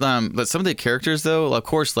there. But some of the characters though, of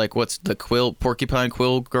course, like what's the porcupine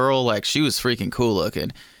quill girl? Like she was freaking cool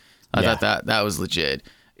looking. I thought that was legit.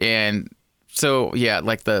 And so yeah,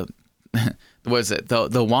 like the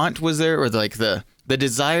want was there, or like the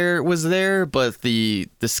desire was there, but the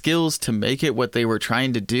skills to make it what they were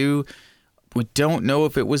trying to do, we don't know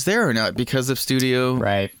if it was there or not because of studio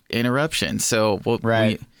interruption. So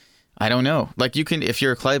I don't know. Like you can, if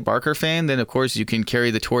you're a Clive Barker fan, then of course you can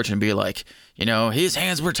carry the torch and be like, his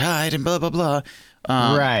hands were tied and blah blah blah.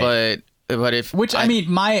 But if I mean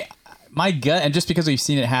my gut, and just because we've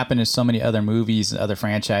seen it happen in so many other movies, other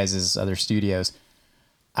franchises, other studios,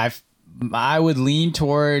 I would lean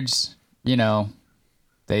towards,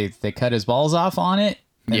 they cut his balls off on it,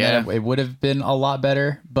 and then it would have been a lot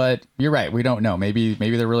better. But you're right, we don't know. Maybe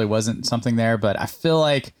there really wasn't something there, but I feel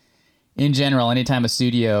like in general, anytime a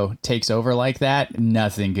studio takes over like that,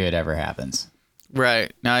 nothing good ever happens.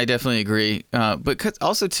 Right. No, I definitely agree. But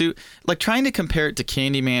also, too, like trying to compare it to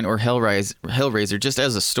Candyman or Hellraiser, just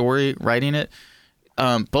as a story, writing it,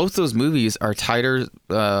 both those movies are tighter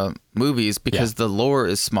movies because the lore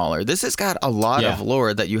is smaller. This has got a lot of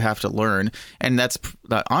lore that you have to learn. And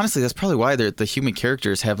honestly, that's probably why the human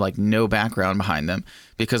characters have like no background behind them,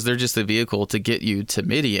 because they're just the vehicle to get you to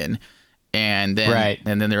Midian. And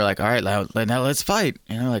then they're like, all right, now let's fight.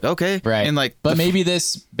 And they're like, okay. Right. And like, but maybe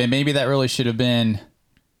that really should have been,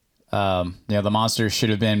 the monsters should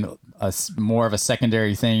have been more of a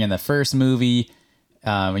secondary thing in the first movie,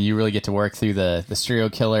 when you really get to work through the serial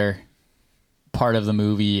killer part of the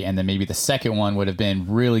movie. And then maybe the second one would have been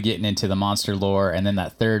really getting into the monster lore. And then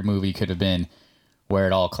that third movie could have been where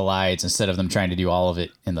it all collides, instead of them trying to do all of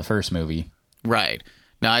it in the first movie. Right.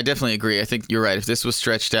 No, I definitely agree. I think you're right. If this was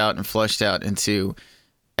stretched out and fleshed out into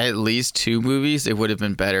at least 2 movies, it would have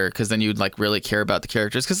been better, because then you'd like really care about the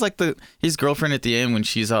characters. Because like his girlfriend at the end, when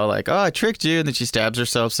she's all like, "Oh, I tricked you," and then she stabs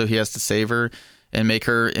herself, so he has to save her and make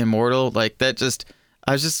her immortal. Like that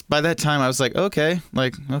by that time I was like, okay,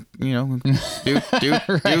 like do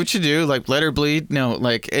what you do, like let her bleed. No,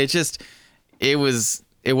 like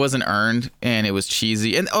it wasn't earned, and it was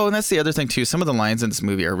cheesy. And that's the other thing too. Some of the lines in this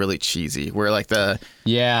movie are really cheesy. Where like the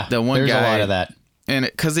one there's guy, a lot of that, and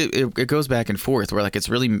because it goes back and forth. Where like it's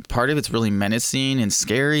really part of it's really menacing and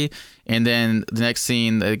scary, and then the next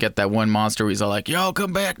scene they get that one monster where he's all like, "Y'all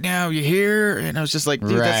come back now, you hear?" And I was just like,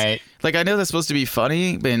 dude, that's, like I know that's supposed to be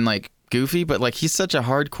funny and like goofy, but like he's such a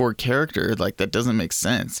hardcore character, like that doesn't make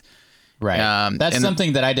sense. Right. That's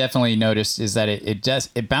something that I definitely noticed, is that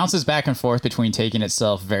it bounces back and forth between taking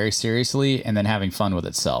itself very seriously and then having fun with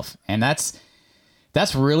itself. And that's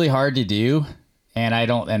really hard to do.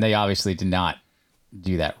 And they obviously did not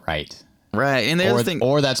do that right. Right. And the other thing,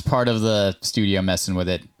 or that's part of the studio messing with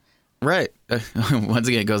it. Right. Once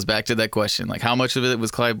again, it goes back to that question, like how much of it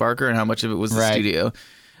was Clive Barker and how much of it was the studio.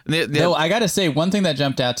 No, I gotta say one thing that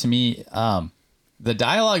jumped out to me, the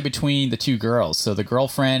dialogue between the two girls, so the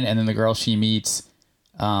girlfriend and then the girl she meets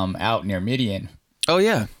out near Midian. Oh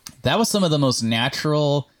yeah, that was some of the most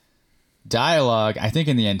natural dialogue I think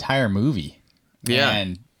in the entire movie. Yeah,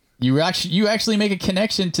 and you actually make a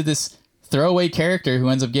connection to this throwaway character who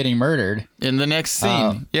ends up getting murdered in the next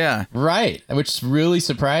scene. Yeah, right, which really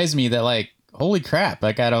surprised me that, like, holy crap,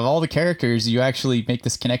 like, out of all the characters, you actually make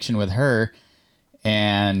this connection with her,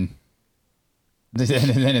 and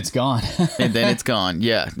then it's gone. And then it's gone.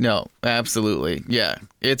 Yeah, no, absolutely. Yeah,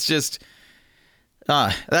 it's just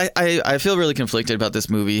I feel really conflicted about this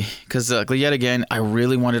movie because yet again, I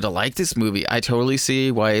really wanted to like this movie. I totally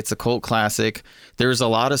see why it's a cult classic. There's a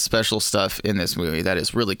lot of special stuff in this movie that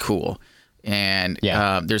is really cool. And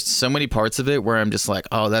there's so many parts of it where I'm just like,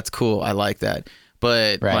 oh, that's cool. I like that.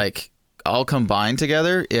 But like all combined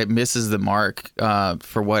together, it misses the mark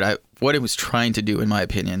for what it was trying to do, in my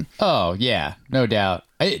opinion. Oh, yeah, no doubt.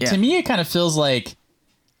 To me, it kind of feels like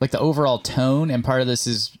the overall tone, and part of this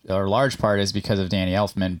is, or large part is because of Danny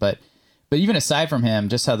Elfman, but even aside from him,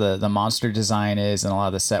 just how the monster design is and a lot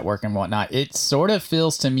of the set work and whatnot, it sort of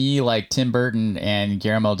feels to me like Tim Burton and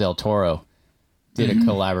Guillermo del Toro did a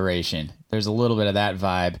collaboration. There's a little bit of that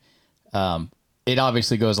vibe. It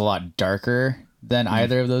obviously goes a lot darker than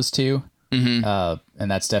either of those two. And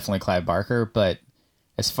that's definitely Clive Barker. But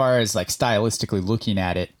as far as like stylistically looking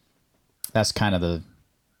at it, that's kind of the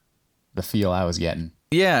feel I was getting.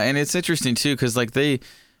 Yeah, and it's interesting too because like they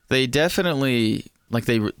definitely like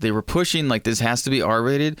they were pushing like this has to be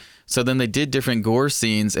R-rated. So then they did different gore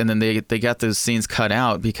scenes, and then they got those scenes cut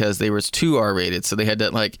out because they were too R-rated. So they had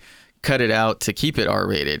to like cut it out to keep it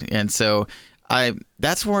R-rated. And so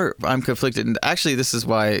that's where I'm conflicted. And actually, this is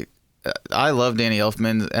why I love Danny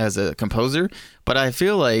Elfman as a composer, but I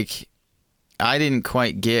feel like I didn't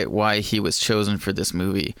quite get why he was chosen for this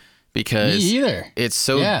movie. Because me either. It's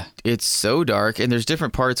so dark, and there's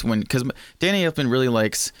different parts because Danny Elfman really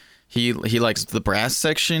likes he likes the brass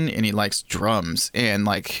section and he likes drums and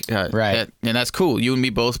like and that's cool. You and me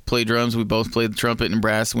both play drums. We both played the trumpet and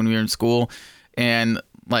brass when we were in school, and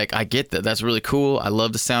like I get that. That's really cool. I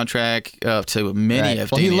love the soundtrack to many of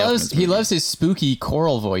Danny Elfman's movies. He loves his spooky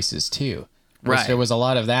choral voices too. Right, there was a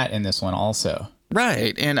lot of that in this one also.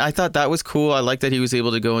 Right, and I thought that was cool. I like that he was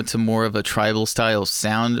able to go into more of a tribal style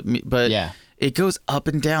sound, but it goes up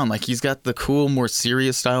and down. Like he's got the cool, more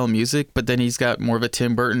serious style music, but then he's got more of a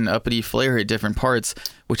Tim Burton uppity flair at different parts,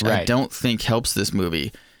 which I don't think helps this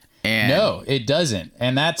movie. And no, it doesn't,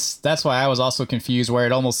 and that's why I was also confused. Where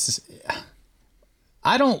it almost,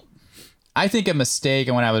 I think a mistake,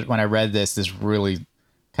 and when I read this really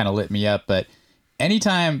kind of lit me up. But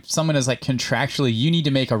anytime someone is like contractually, you need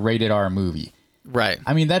to make a rated R movie. Right.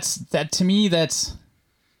 I mean, to me,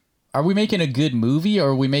 are we making a good movie or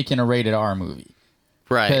are we making a rated R movie?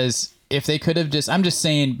 Right. Because if they could have I'm just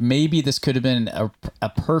saying maybe this could have been a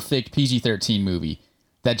perfect PG-13 movie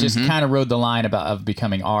that just kind of rode the line of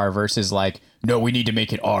becoming R versus like, no, we need to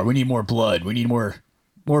make it R. We need more blood. We need more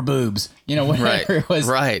boobs. You know, whatever it was.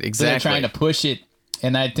 Right. Exactly. They're trying to push it.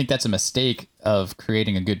 And I think that's a mistake of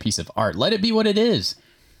creating a good piece of art. Let it be what it is.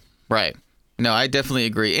 Right. No, I definitely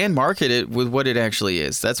agree. And market it with what it actually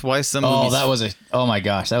is. That's why some movies... Oh my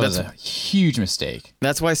gosh, that was a huge mistake.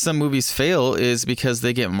 That's why some movies fail, is because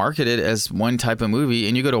they get marketed as one type of movie,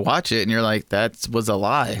 and you go to watch it, and you're like, that was a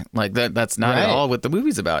lie. Like, that's not at all what the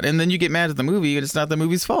movie's about. And then you get mad at the movie, and it's not the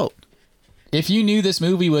movie's fault. If you knew this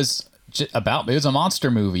movie was it was a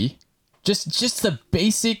monster movie, just the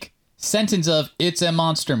basic sentence of, it's a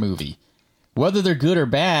monster movie. Whether they're good or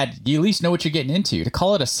bad, you at least know what you're getting into. To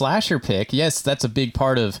call it a slasher pick, yes, that's a big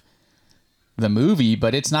part of the movie,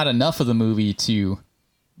 but it's not enough of the movie to,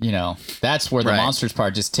 that's where the monsters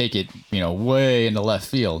part just take it, way into left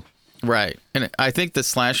field. Right. And I think the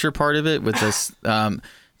slasher part of it with this, the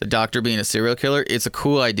doctor being a serial killer, it's a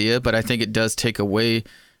cool idea, but I think it does take away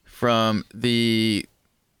from it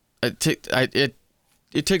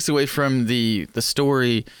takes away from the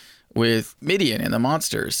story with Midian and the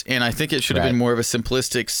monsters. And I think it should have been more of a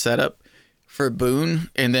simplistic setup for Boone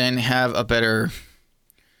and then have a better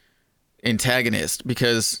antagonist,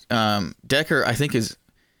 because Decker, I think, is,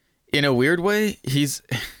 in a weird way,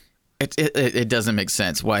 it doesn't make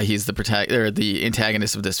sense why he's the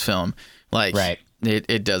antagonist of this film. Like,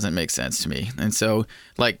 it doesn't make sense to me. And so,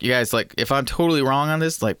 like, you guys, like, if I'm totally wrong on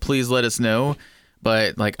this, like, please let us know.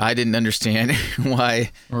 But like, I didn't understand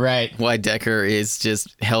why Decker is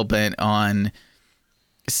just hell-bent on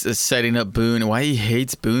setting up Boone, why he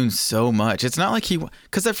hates Boone so much. It's not like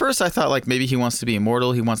because at first I thought like maybe he wants to be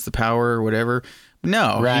immortal, he wants the power or whatever.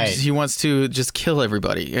 No, he wants to just kill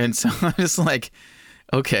everybody. And so I'm just like,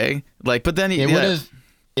 Okay. Like, but then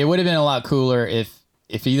It would have been a lot cooler if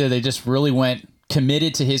either they just really went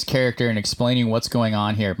committed to his character and explaining what's going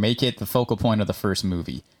on here, make it the focal point of the first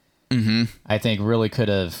movie. Mm-hmm. I think really could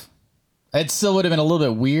have. It still would have been a little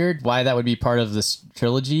bit weird why that would be part of this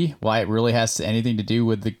trilogy, why it really has anything to do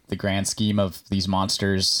with the grand scheme of these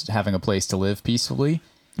monsters having a place to live peacefully.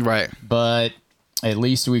 Right. But at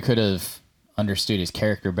least we could have understood his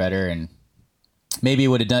character better, and maybe it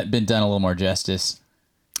would have been done a little more justice.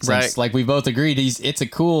 Since, right. Like we both agreed, it's a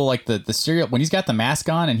cool, like the serial, when he's got the mask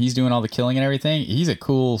on and he's doing all the killing and everything, he's a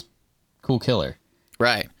cool killer.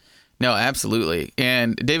 Right. No, absolutely.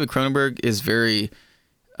 And David Cronenberg is very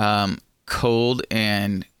cold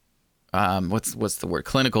and what's the word,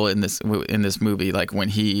 clinical in this movie, like when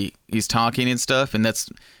he's talking and stuff, and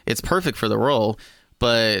it's perfect for the role.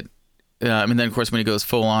 But and then of course when he goes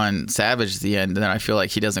full on savage at the end, then I feel like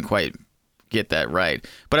he doesn't quite get that right.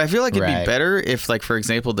 But I feel like it'd be better if, like, for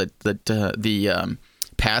example, the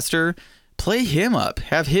pastor, play him up,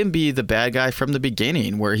 have him be the bad guy from the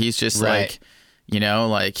beginning, where he's just like,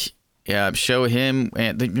 show him.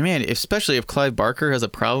 And man, especially if Clive Barker has a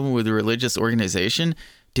problem with a religious organization,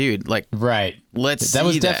 dude, like, that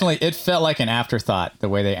was definitely, it felt like an afterthought the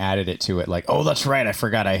way they added it to it. Like, oh, that's right, I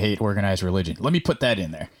forgot I hate organized religion, let me put that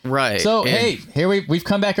in there. Right. So hey, here we've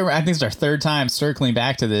come back around. I think it's our third time circling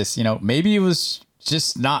back to this. Maybe it was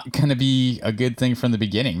just not gonna be a good thing from the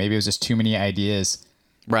beginning. Maybe it was just too many ideas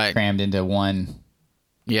crammed into one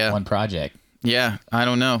project. Yeah, I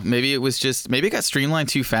don't know. Maybe it got streamlined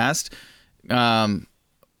too fast. I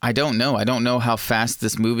don't know how fast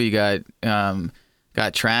this movie got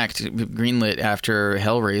tracked, greenlit after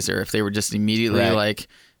Hellraiser, if they were just immediately like,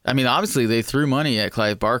 I mean, obviously they threw money at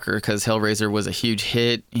Clive Barker because Hellraiser was a huge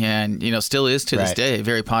hit and, still is to this day, a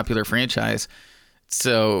very popular franchise.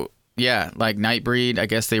 So yeah, like Nightbreed, I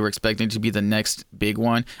guess they were expecting to be the next big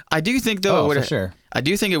one. I do think though, I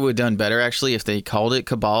do think it would have done better actually if they called it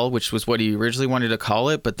Cabal, which was what he originally wanted to call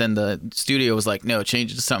it, but then the studio was like, no,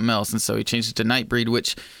 change it to something else, and so he changed it to Nightbreed,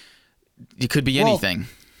 which it could be anything.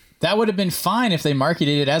 That would have been fine if they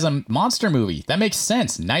marketed it as a monster movie. That makes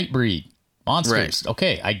sense. Nightbreed. Monsters. Right.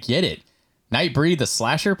 Okay, I get it. Nightbreed, the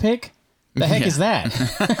slasher pick? The heck is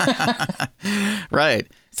that? Right.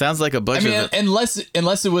 Sounds like a bunch of... unless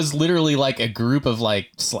it was literally like a group of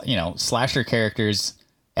slasher characters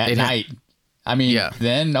at night.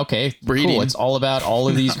 Then, okay, breeding. Cool. It's all about all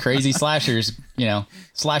of these crazy slashers,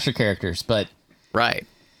 slasher characters. But... Right.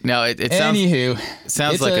 No, it sounds... Anywho.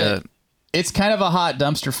 Sounds like it's kind of a hot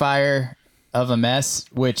dumpster fire of a mess,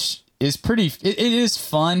 which is it is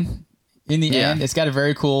fun in the end. It's got a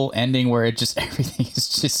very cool ending where everything is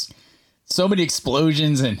just so many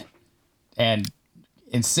explosions and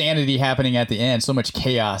insanity happening at the end. So much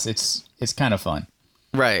chaos. It's kind of fun.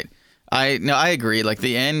 Right. I agree. Like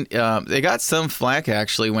the end, they got some flack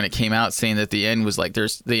actually when it came out saying that the end was like,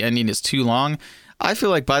 the ending is too long. I feel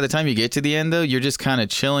like by the time you get to the end though, you're just kind of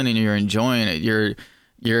chilling and you're enjoying it.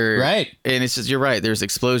 You're right, and it's just you're right. There's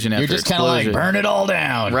explosion after explosion. You're just kind of like burn it all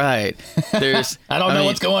down. Right. There's I don't know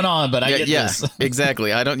what's going on, but I get this.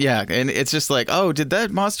 Exactly. I don't. Yeah, and it's just like, oh, did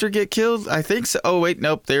that monster get killed? I think so. Oh wait,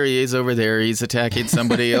 nope. There he is over there. He's attacking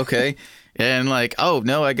somebody. Okay, and like, oh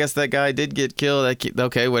no, I guess that guy did get killed.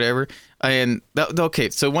 Okay, whatever. And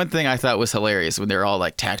okay, so one thing I thought was hilarious when they're all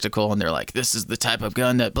like tactical and they're like, this is the type of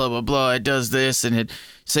gun that blah blah blah. It does this and it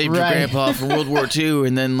saved your grandpa from World War II,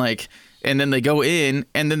 and then like. And then they go in,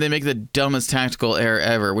 and then they make the dumbest tactical error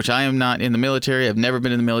ever, which I am not in the military. I've never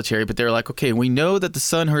been in the military, but they're like, okay, we know that the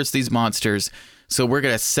sun hurts these monsters, so we're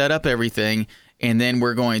going to set up everything, and then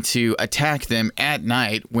we're going to attack them at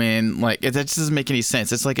night when, like, that just doesn't make any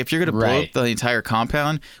sense. It's like, if you're going to blow up the entire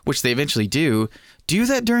compound, which they eventually do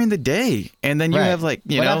that during the day. And then you have, like,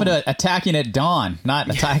 what happened to attacking at dawn, not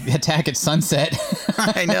attack at sunset?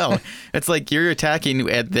 I know. It's like you're attacking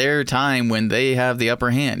at their time when they have the upper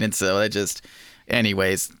hand. And so it just,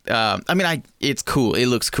 anyways, it's cool. It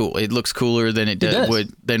looks cool. It looks cooler than it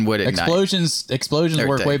would at night. Explosions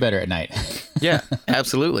work way better at night. Yeah,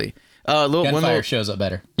 absolutely. Gunfire shows up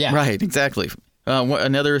better. Yeah. Right, exactly.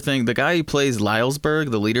 Another thing, the guy who plays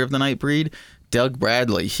Lylesburg, the leader of the Nightbreed, Doug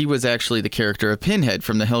Bradley, he was actually the character of Pinhead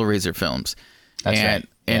from the Hellraiser films. That's right.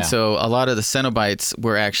 And so a lot of the Cenobites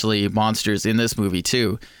were actually monsters in this movie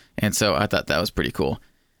too. And so I thought that was pretty cool.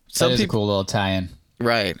 That is a cool little tie-in.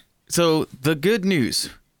 Right. So the good news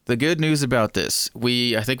about this,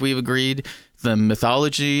 I think we've agreed the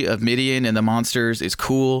mythology of Midian and the monsters is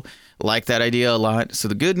cool. Like that idea a lot. So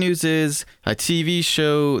the good news is a TV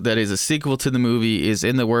show that is a sequel to the movie is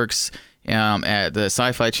in the works at the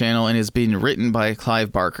Sci-Fi Channel and is being written by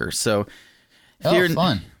Clive Barker. So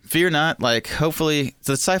fun. fear not. Like, hopefully,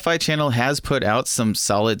 the Sci-Fi Channel has put out some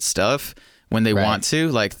solid stuff when they want to.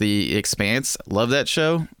 Like The Expanse, love that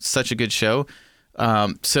show. Such a good show.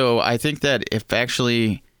 So I think that if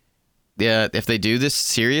they do this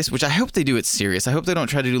serious, which I hope they do it serious. I hope they don't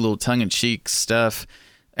try to do little tongue-in-cheek stuff.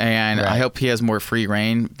 And I hope he has more free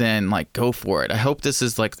reign. Then like go for it. I hope this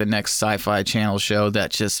is like the next Sci-Fi Channel show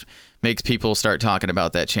that just makes people start talking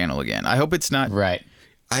about that channel again. I hope it's not right.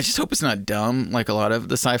 I just hope it's not dumb like a lot of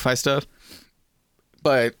the sci-fi stuff.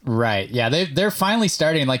 But yeah, they're finally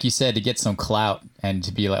starting, like you said, to get some clout and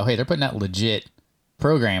to be like, oh, hey, they're putting out legit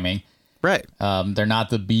programming. Right. They're not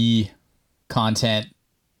the B content,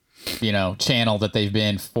 channel that they've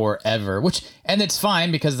been forever, and it's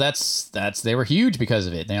fine because they were huge because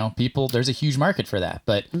of it. There's a huge market for that.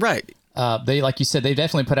 But right. They, like you said, they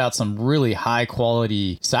definitely put out some really high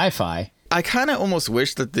quality sci-fi. I kind of almost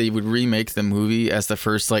wish that they would remake the movie as the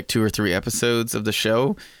first like 2 or 3 episodes of the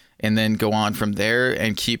show and then go on from there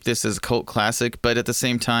and keep this as a cult classic. But at the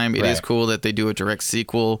same time, it is cool that they do a direct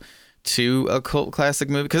sequel to a cult classic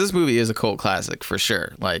movie, because this movie is a cult classic for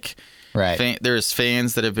sure. Like, there's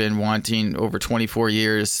fans that have been wanting over 24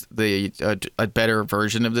 years a better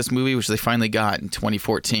version of this movie, which they finally got in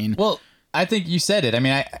 2014. Well, I think you said it. I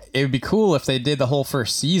mean, it would be cool if they did the whole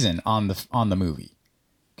first season on the movie,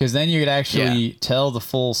 because then you could actually tell the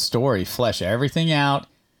full story, flesh everything out.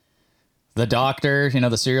 The doctor,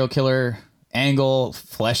 the serial killer angle,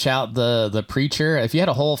 flesh out the preacher. If you had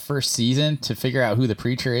a whole first season to figure out who the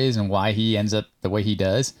preacher is and why he ends up the way he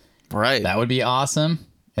does, right, that would be awesome.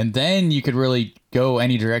 And then you could really go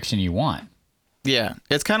any direction you want. Yeah,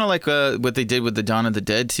 it's kind of like what they did with the Dawn of the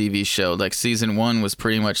Dead TV show. Like season 1 was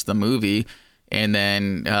pretty much the movie, and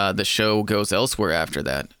then the show goes elsewhere after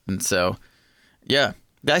that. And so, yeah,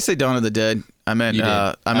 did I say Dawn of the Dead? I meant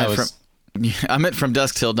I meant From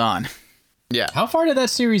Dusk Till Dawn. Yeah. How far did that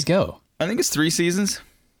series go? I think it's 3 seasons.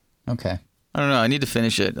 Okay. I don't know. I need to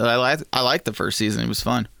finish it. I liked the first season. It was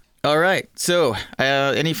fun. All right. So,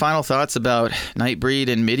 any final thoughts about Nightbreed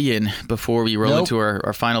and Midian before we roll into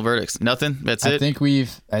our final verdicts? Nothing? That's it? I think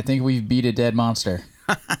we've beat a dead monster.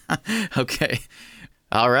 Okay.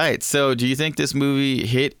 All right. So, do you think this movie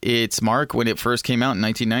hit its mark when it first came out in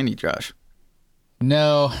 1990, Josh?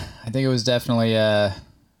 No. I think it was definitely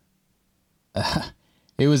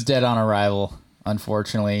it was dead on arrival,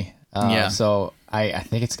 unfortunately. So I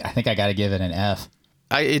think I got to give it an F.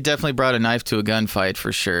 It definitely brought a knife to a gunfight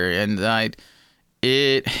for sure, and I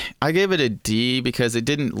gave it a D because it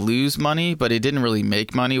didn't lose money, but it didn't really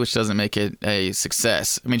make money, which doesn't make it a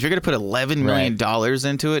success. I mean, if you're gonna put $11 million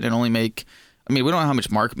into it and only make, we don't know how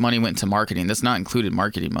much money went into marketing. That's not included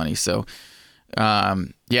marketing money. So,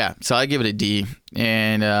 so I give it a D.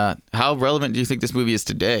 And how relevant do you think this movie is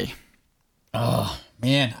today? Oh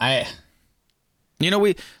man, I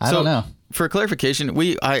don't know. For clarification,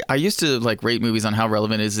 I used to like rate movies on how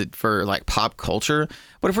relevant is it for like pop culture,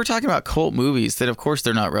 but if we're talking about cult movies, then of course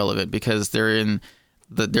they're not relevant because they're in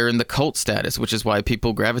the cult status, which is why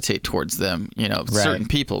people gravitate towards them. Certain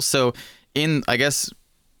people. So I guess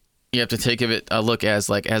you have to take a look as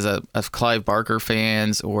Clive Barker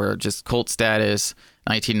fans or just cult status,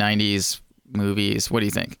 1990s movies. What do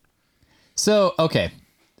you think? So okay.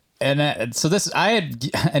 And so this, I had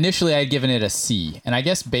given it a C, and I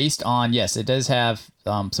guess based on, yes, it does have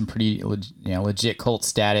some pretty legit cult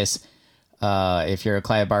status. If you're a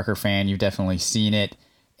Clive Barker fan, you've definitely seen it,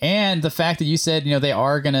 and the fact that you said they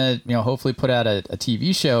are gonna hopefully put out a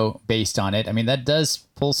TV show based on it. I mean, that does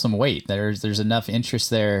pull some weight. There's enough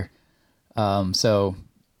interest there, so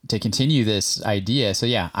to continue this idea. So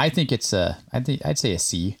yeah, I think I'd say a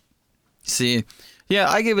C. C. Yeah,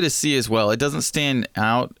 I give it a C as well. It doesn't stand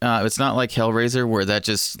out. It's not like Hellraiser where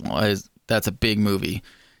that's a big movie.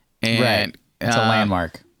 And, it's a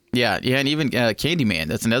landmark. Yeah, and even Candyman,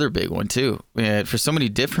 that's another big one too, for so many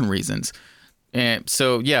different reasons. And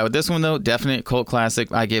so yeah, with this one though, definite cult classic.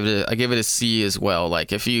 I give it a C as well.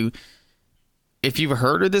 Like if you've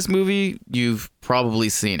heard of this movie, you've probably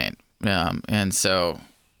seen it. And so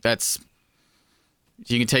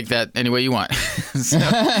you can take that any way you want.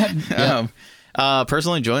 So,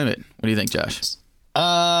 personal enjoyment. What do you think, Josh?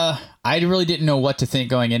 I really didn't know what to think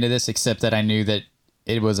going into this, except that I knew that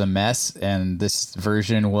it was a mess, and this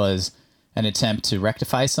version was an attempt to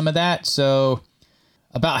rectify some of that. So,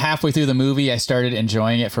 about halfway through the movie, I started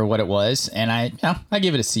enjoying it for what it was, and I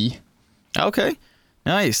give it a C. Okay,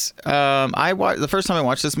 nice. The first time I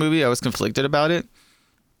watched this movie, I was conflicted about it.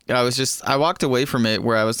 I walked away from it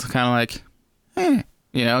where I was kind of like,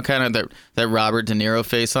 kind of that Robert De Niro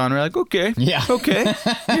face on. We're like, okay, yeah, okay,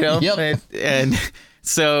 yep. And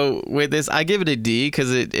so with this, I give it a D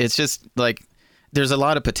because it's just like there's a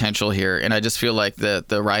lot of potential here, and I just feel like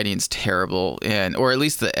the writing's terrible, or at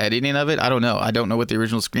least the editing of it. I don't know. I don't know what the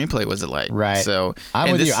original screenplay was like. Right. So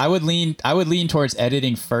I'm with you. I would lean towards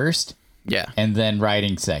editing first. Yeah. And then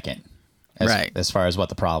writing second. As far as what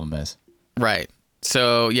the problem is. Right.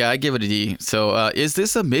 So yeah, I give it a D. So is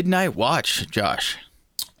this a midnight watch, Josh?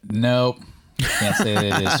 Nope. Can't say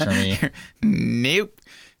that it is for me. Nope.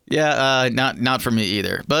 Yeah. Not for me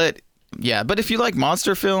either. But yeah. But if you like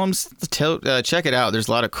monster films, check it out. There's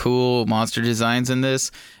a lot of cool monster designs in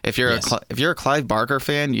this. If you're a Clive Barker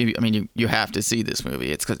fan, you have to see this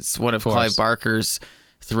movie. It's one of Clive Barker's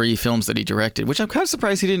 3 films that he directed, which I'm kind of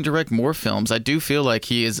surprised he didn't direct more films. I do feel like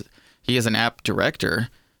he is an apt director,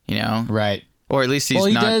 Right. Or at least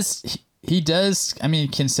he does,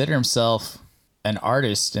 consider himself an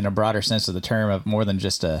artist in a broader sense of the term, of more than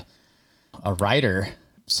just a writer.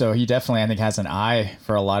 So he definitely, I think, has an eye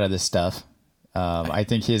for a lot of this stuff. I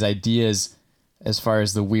think his ideas, as far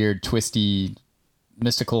as the weird, twisty,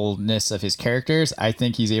 mysticalness of his characters, I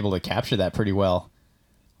think he's able to capture that pretty well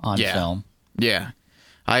on film. Yeah.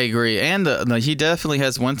 I agree. And he definitely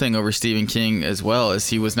has one thing over Stephen King as well, as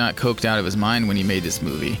he was not coked out of his mind when he made this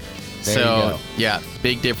movie. There you go. Yeah,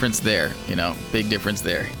 big difference there. Big difference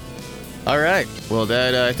there. All right. Well,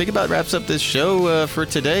 that I think about wraps up this show for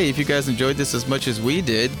today. If you guys enjoyed this as much as we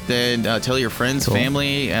did, then tell your friends,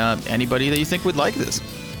 family, anybody that you think would like this.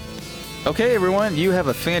 Okay, everyone, you have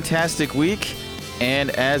a fantastic week.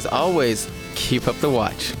 And as always, keep up the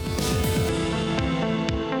watch.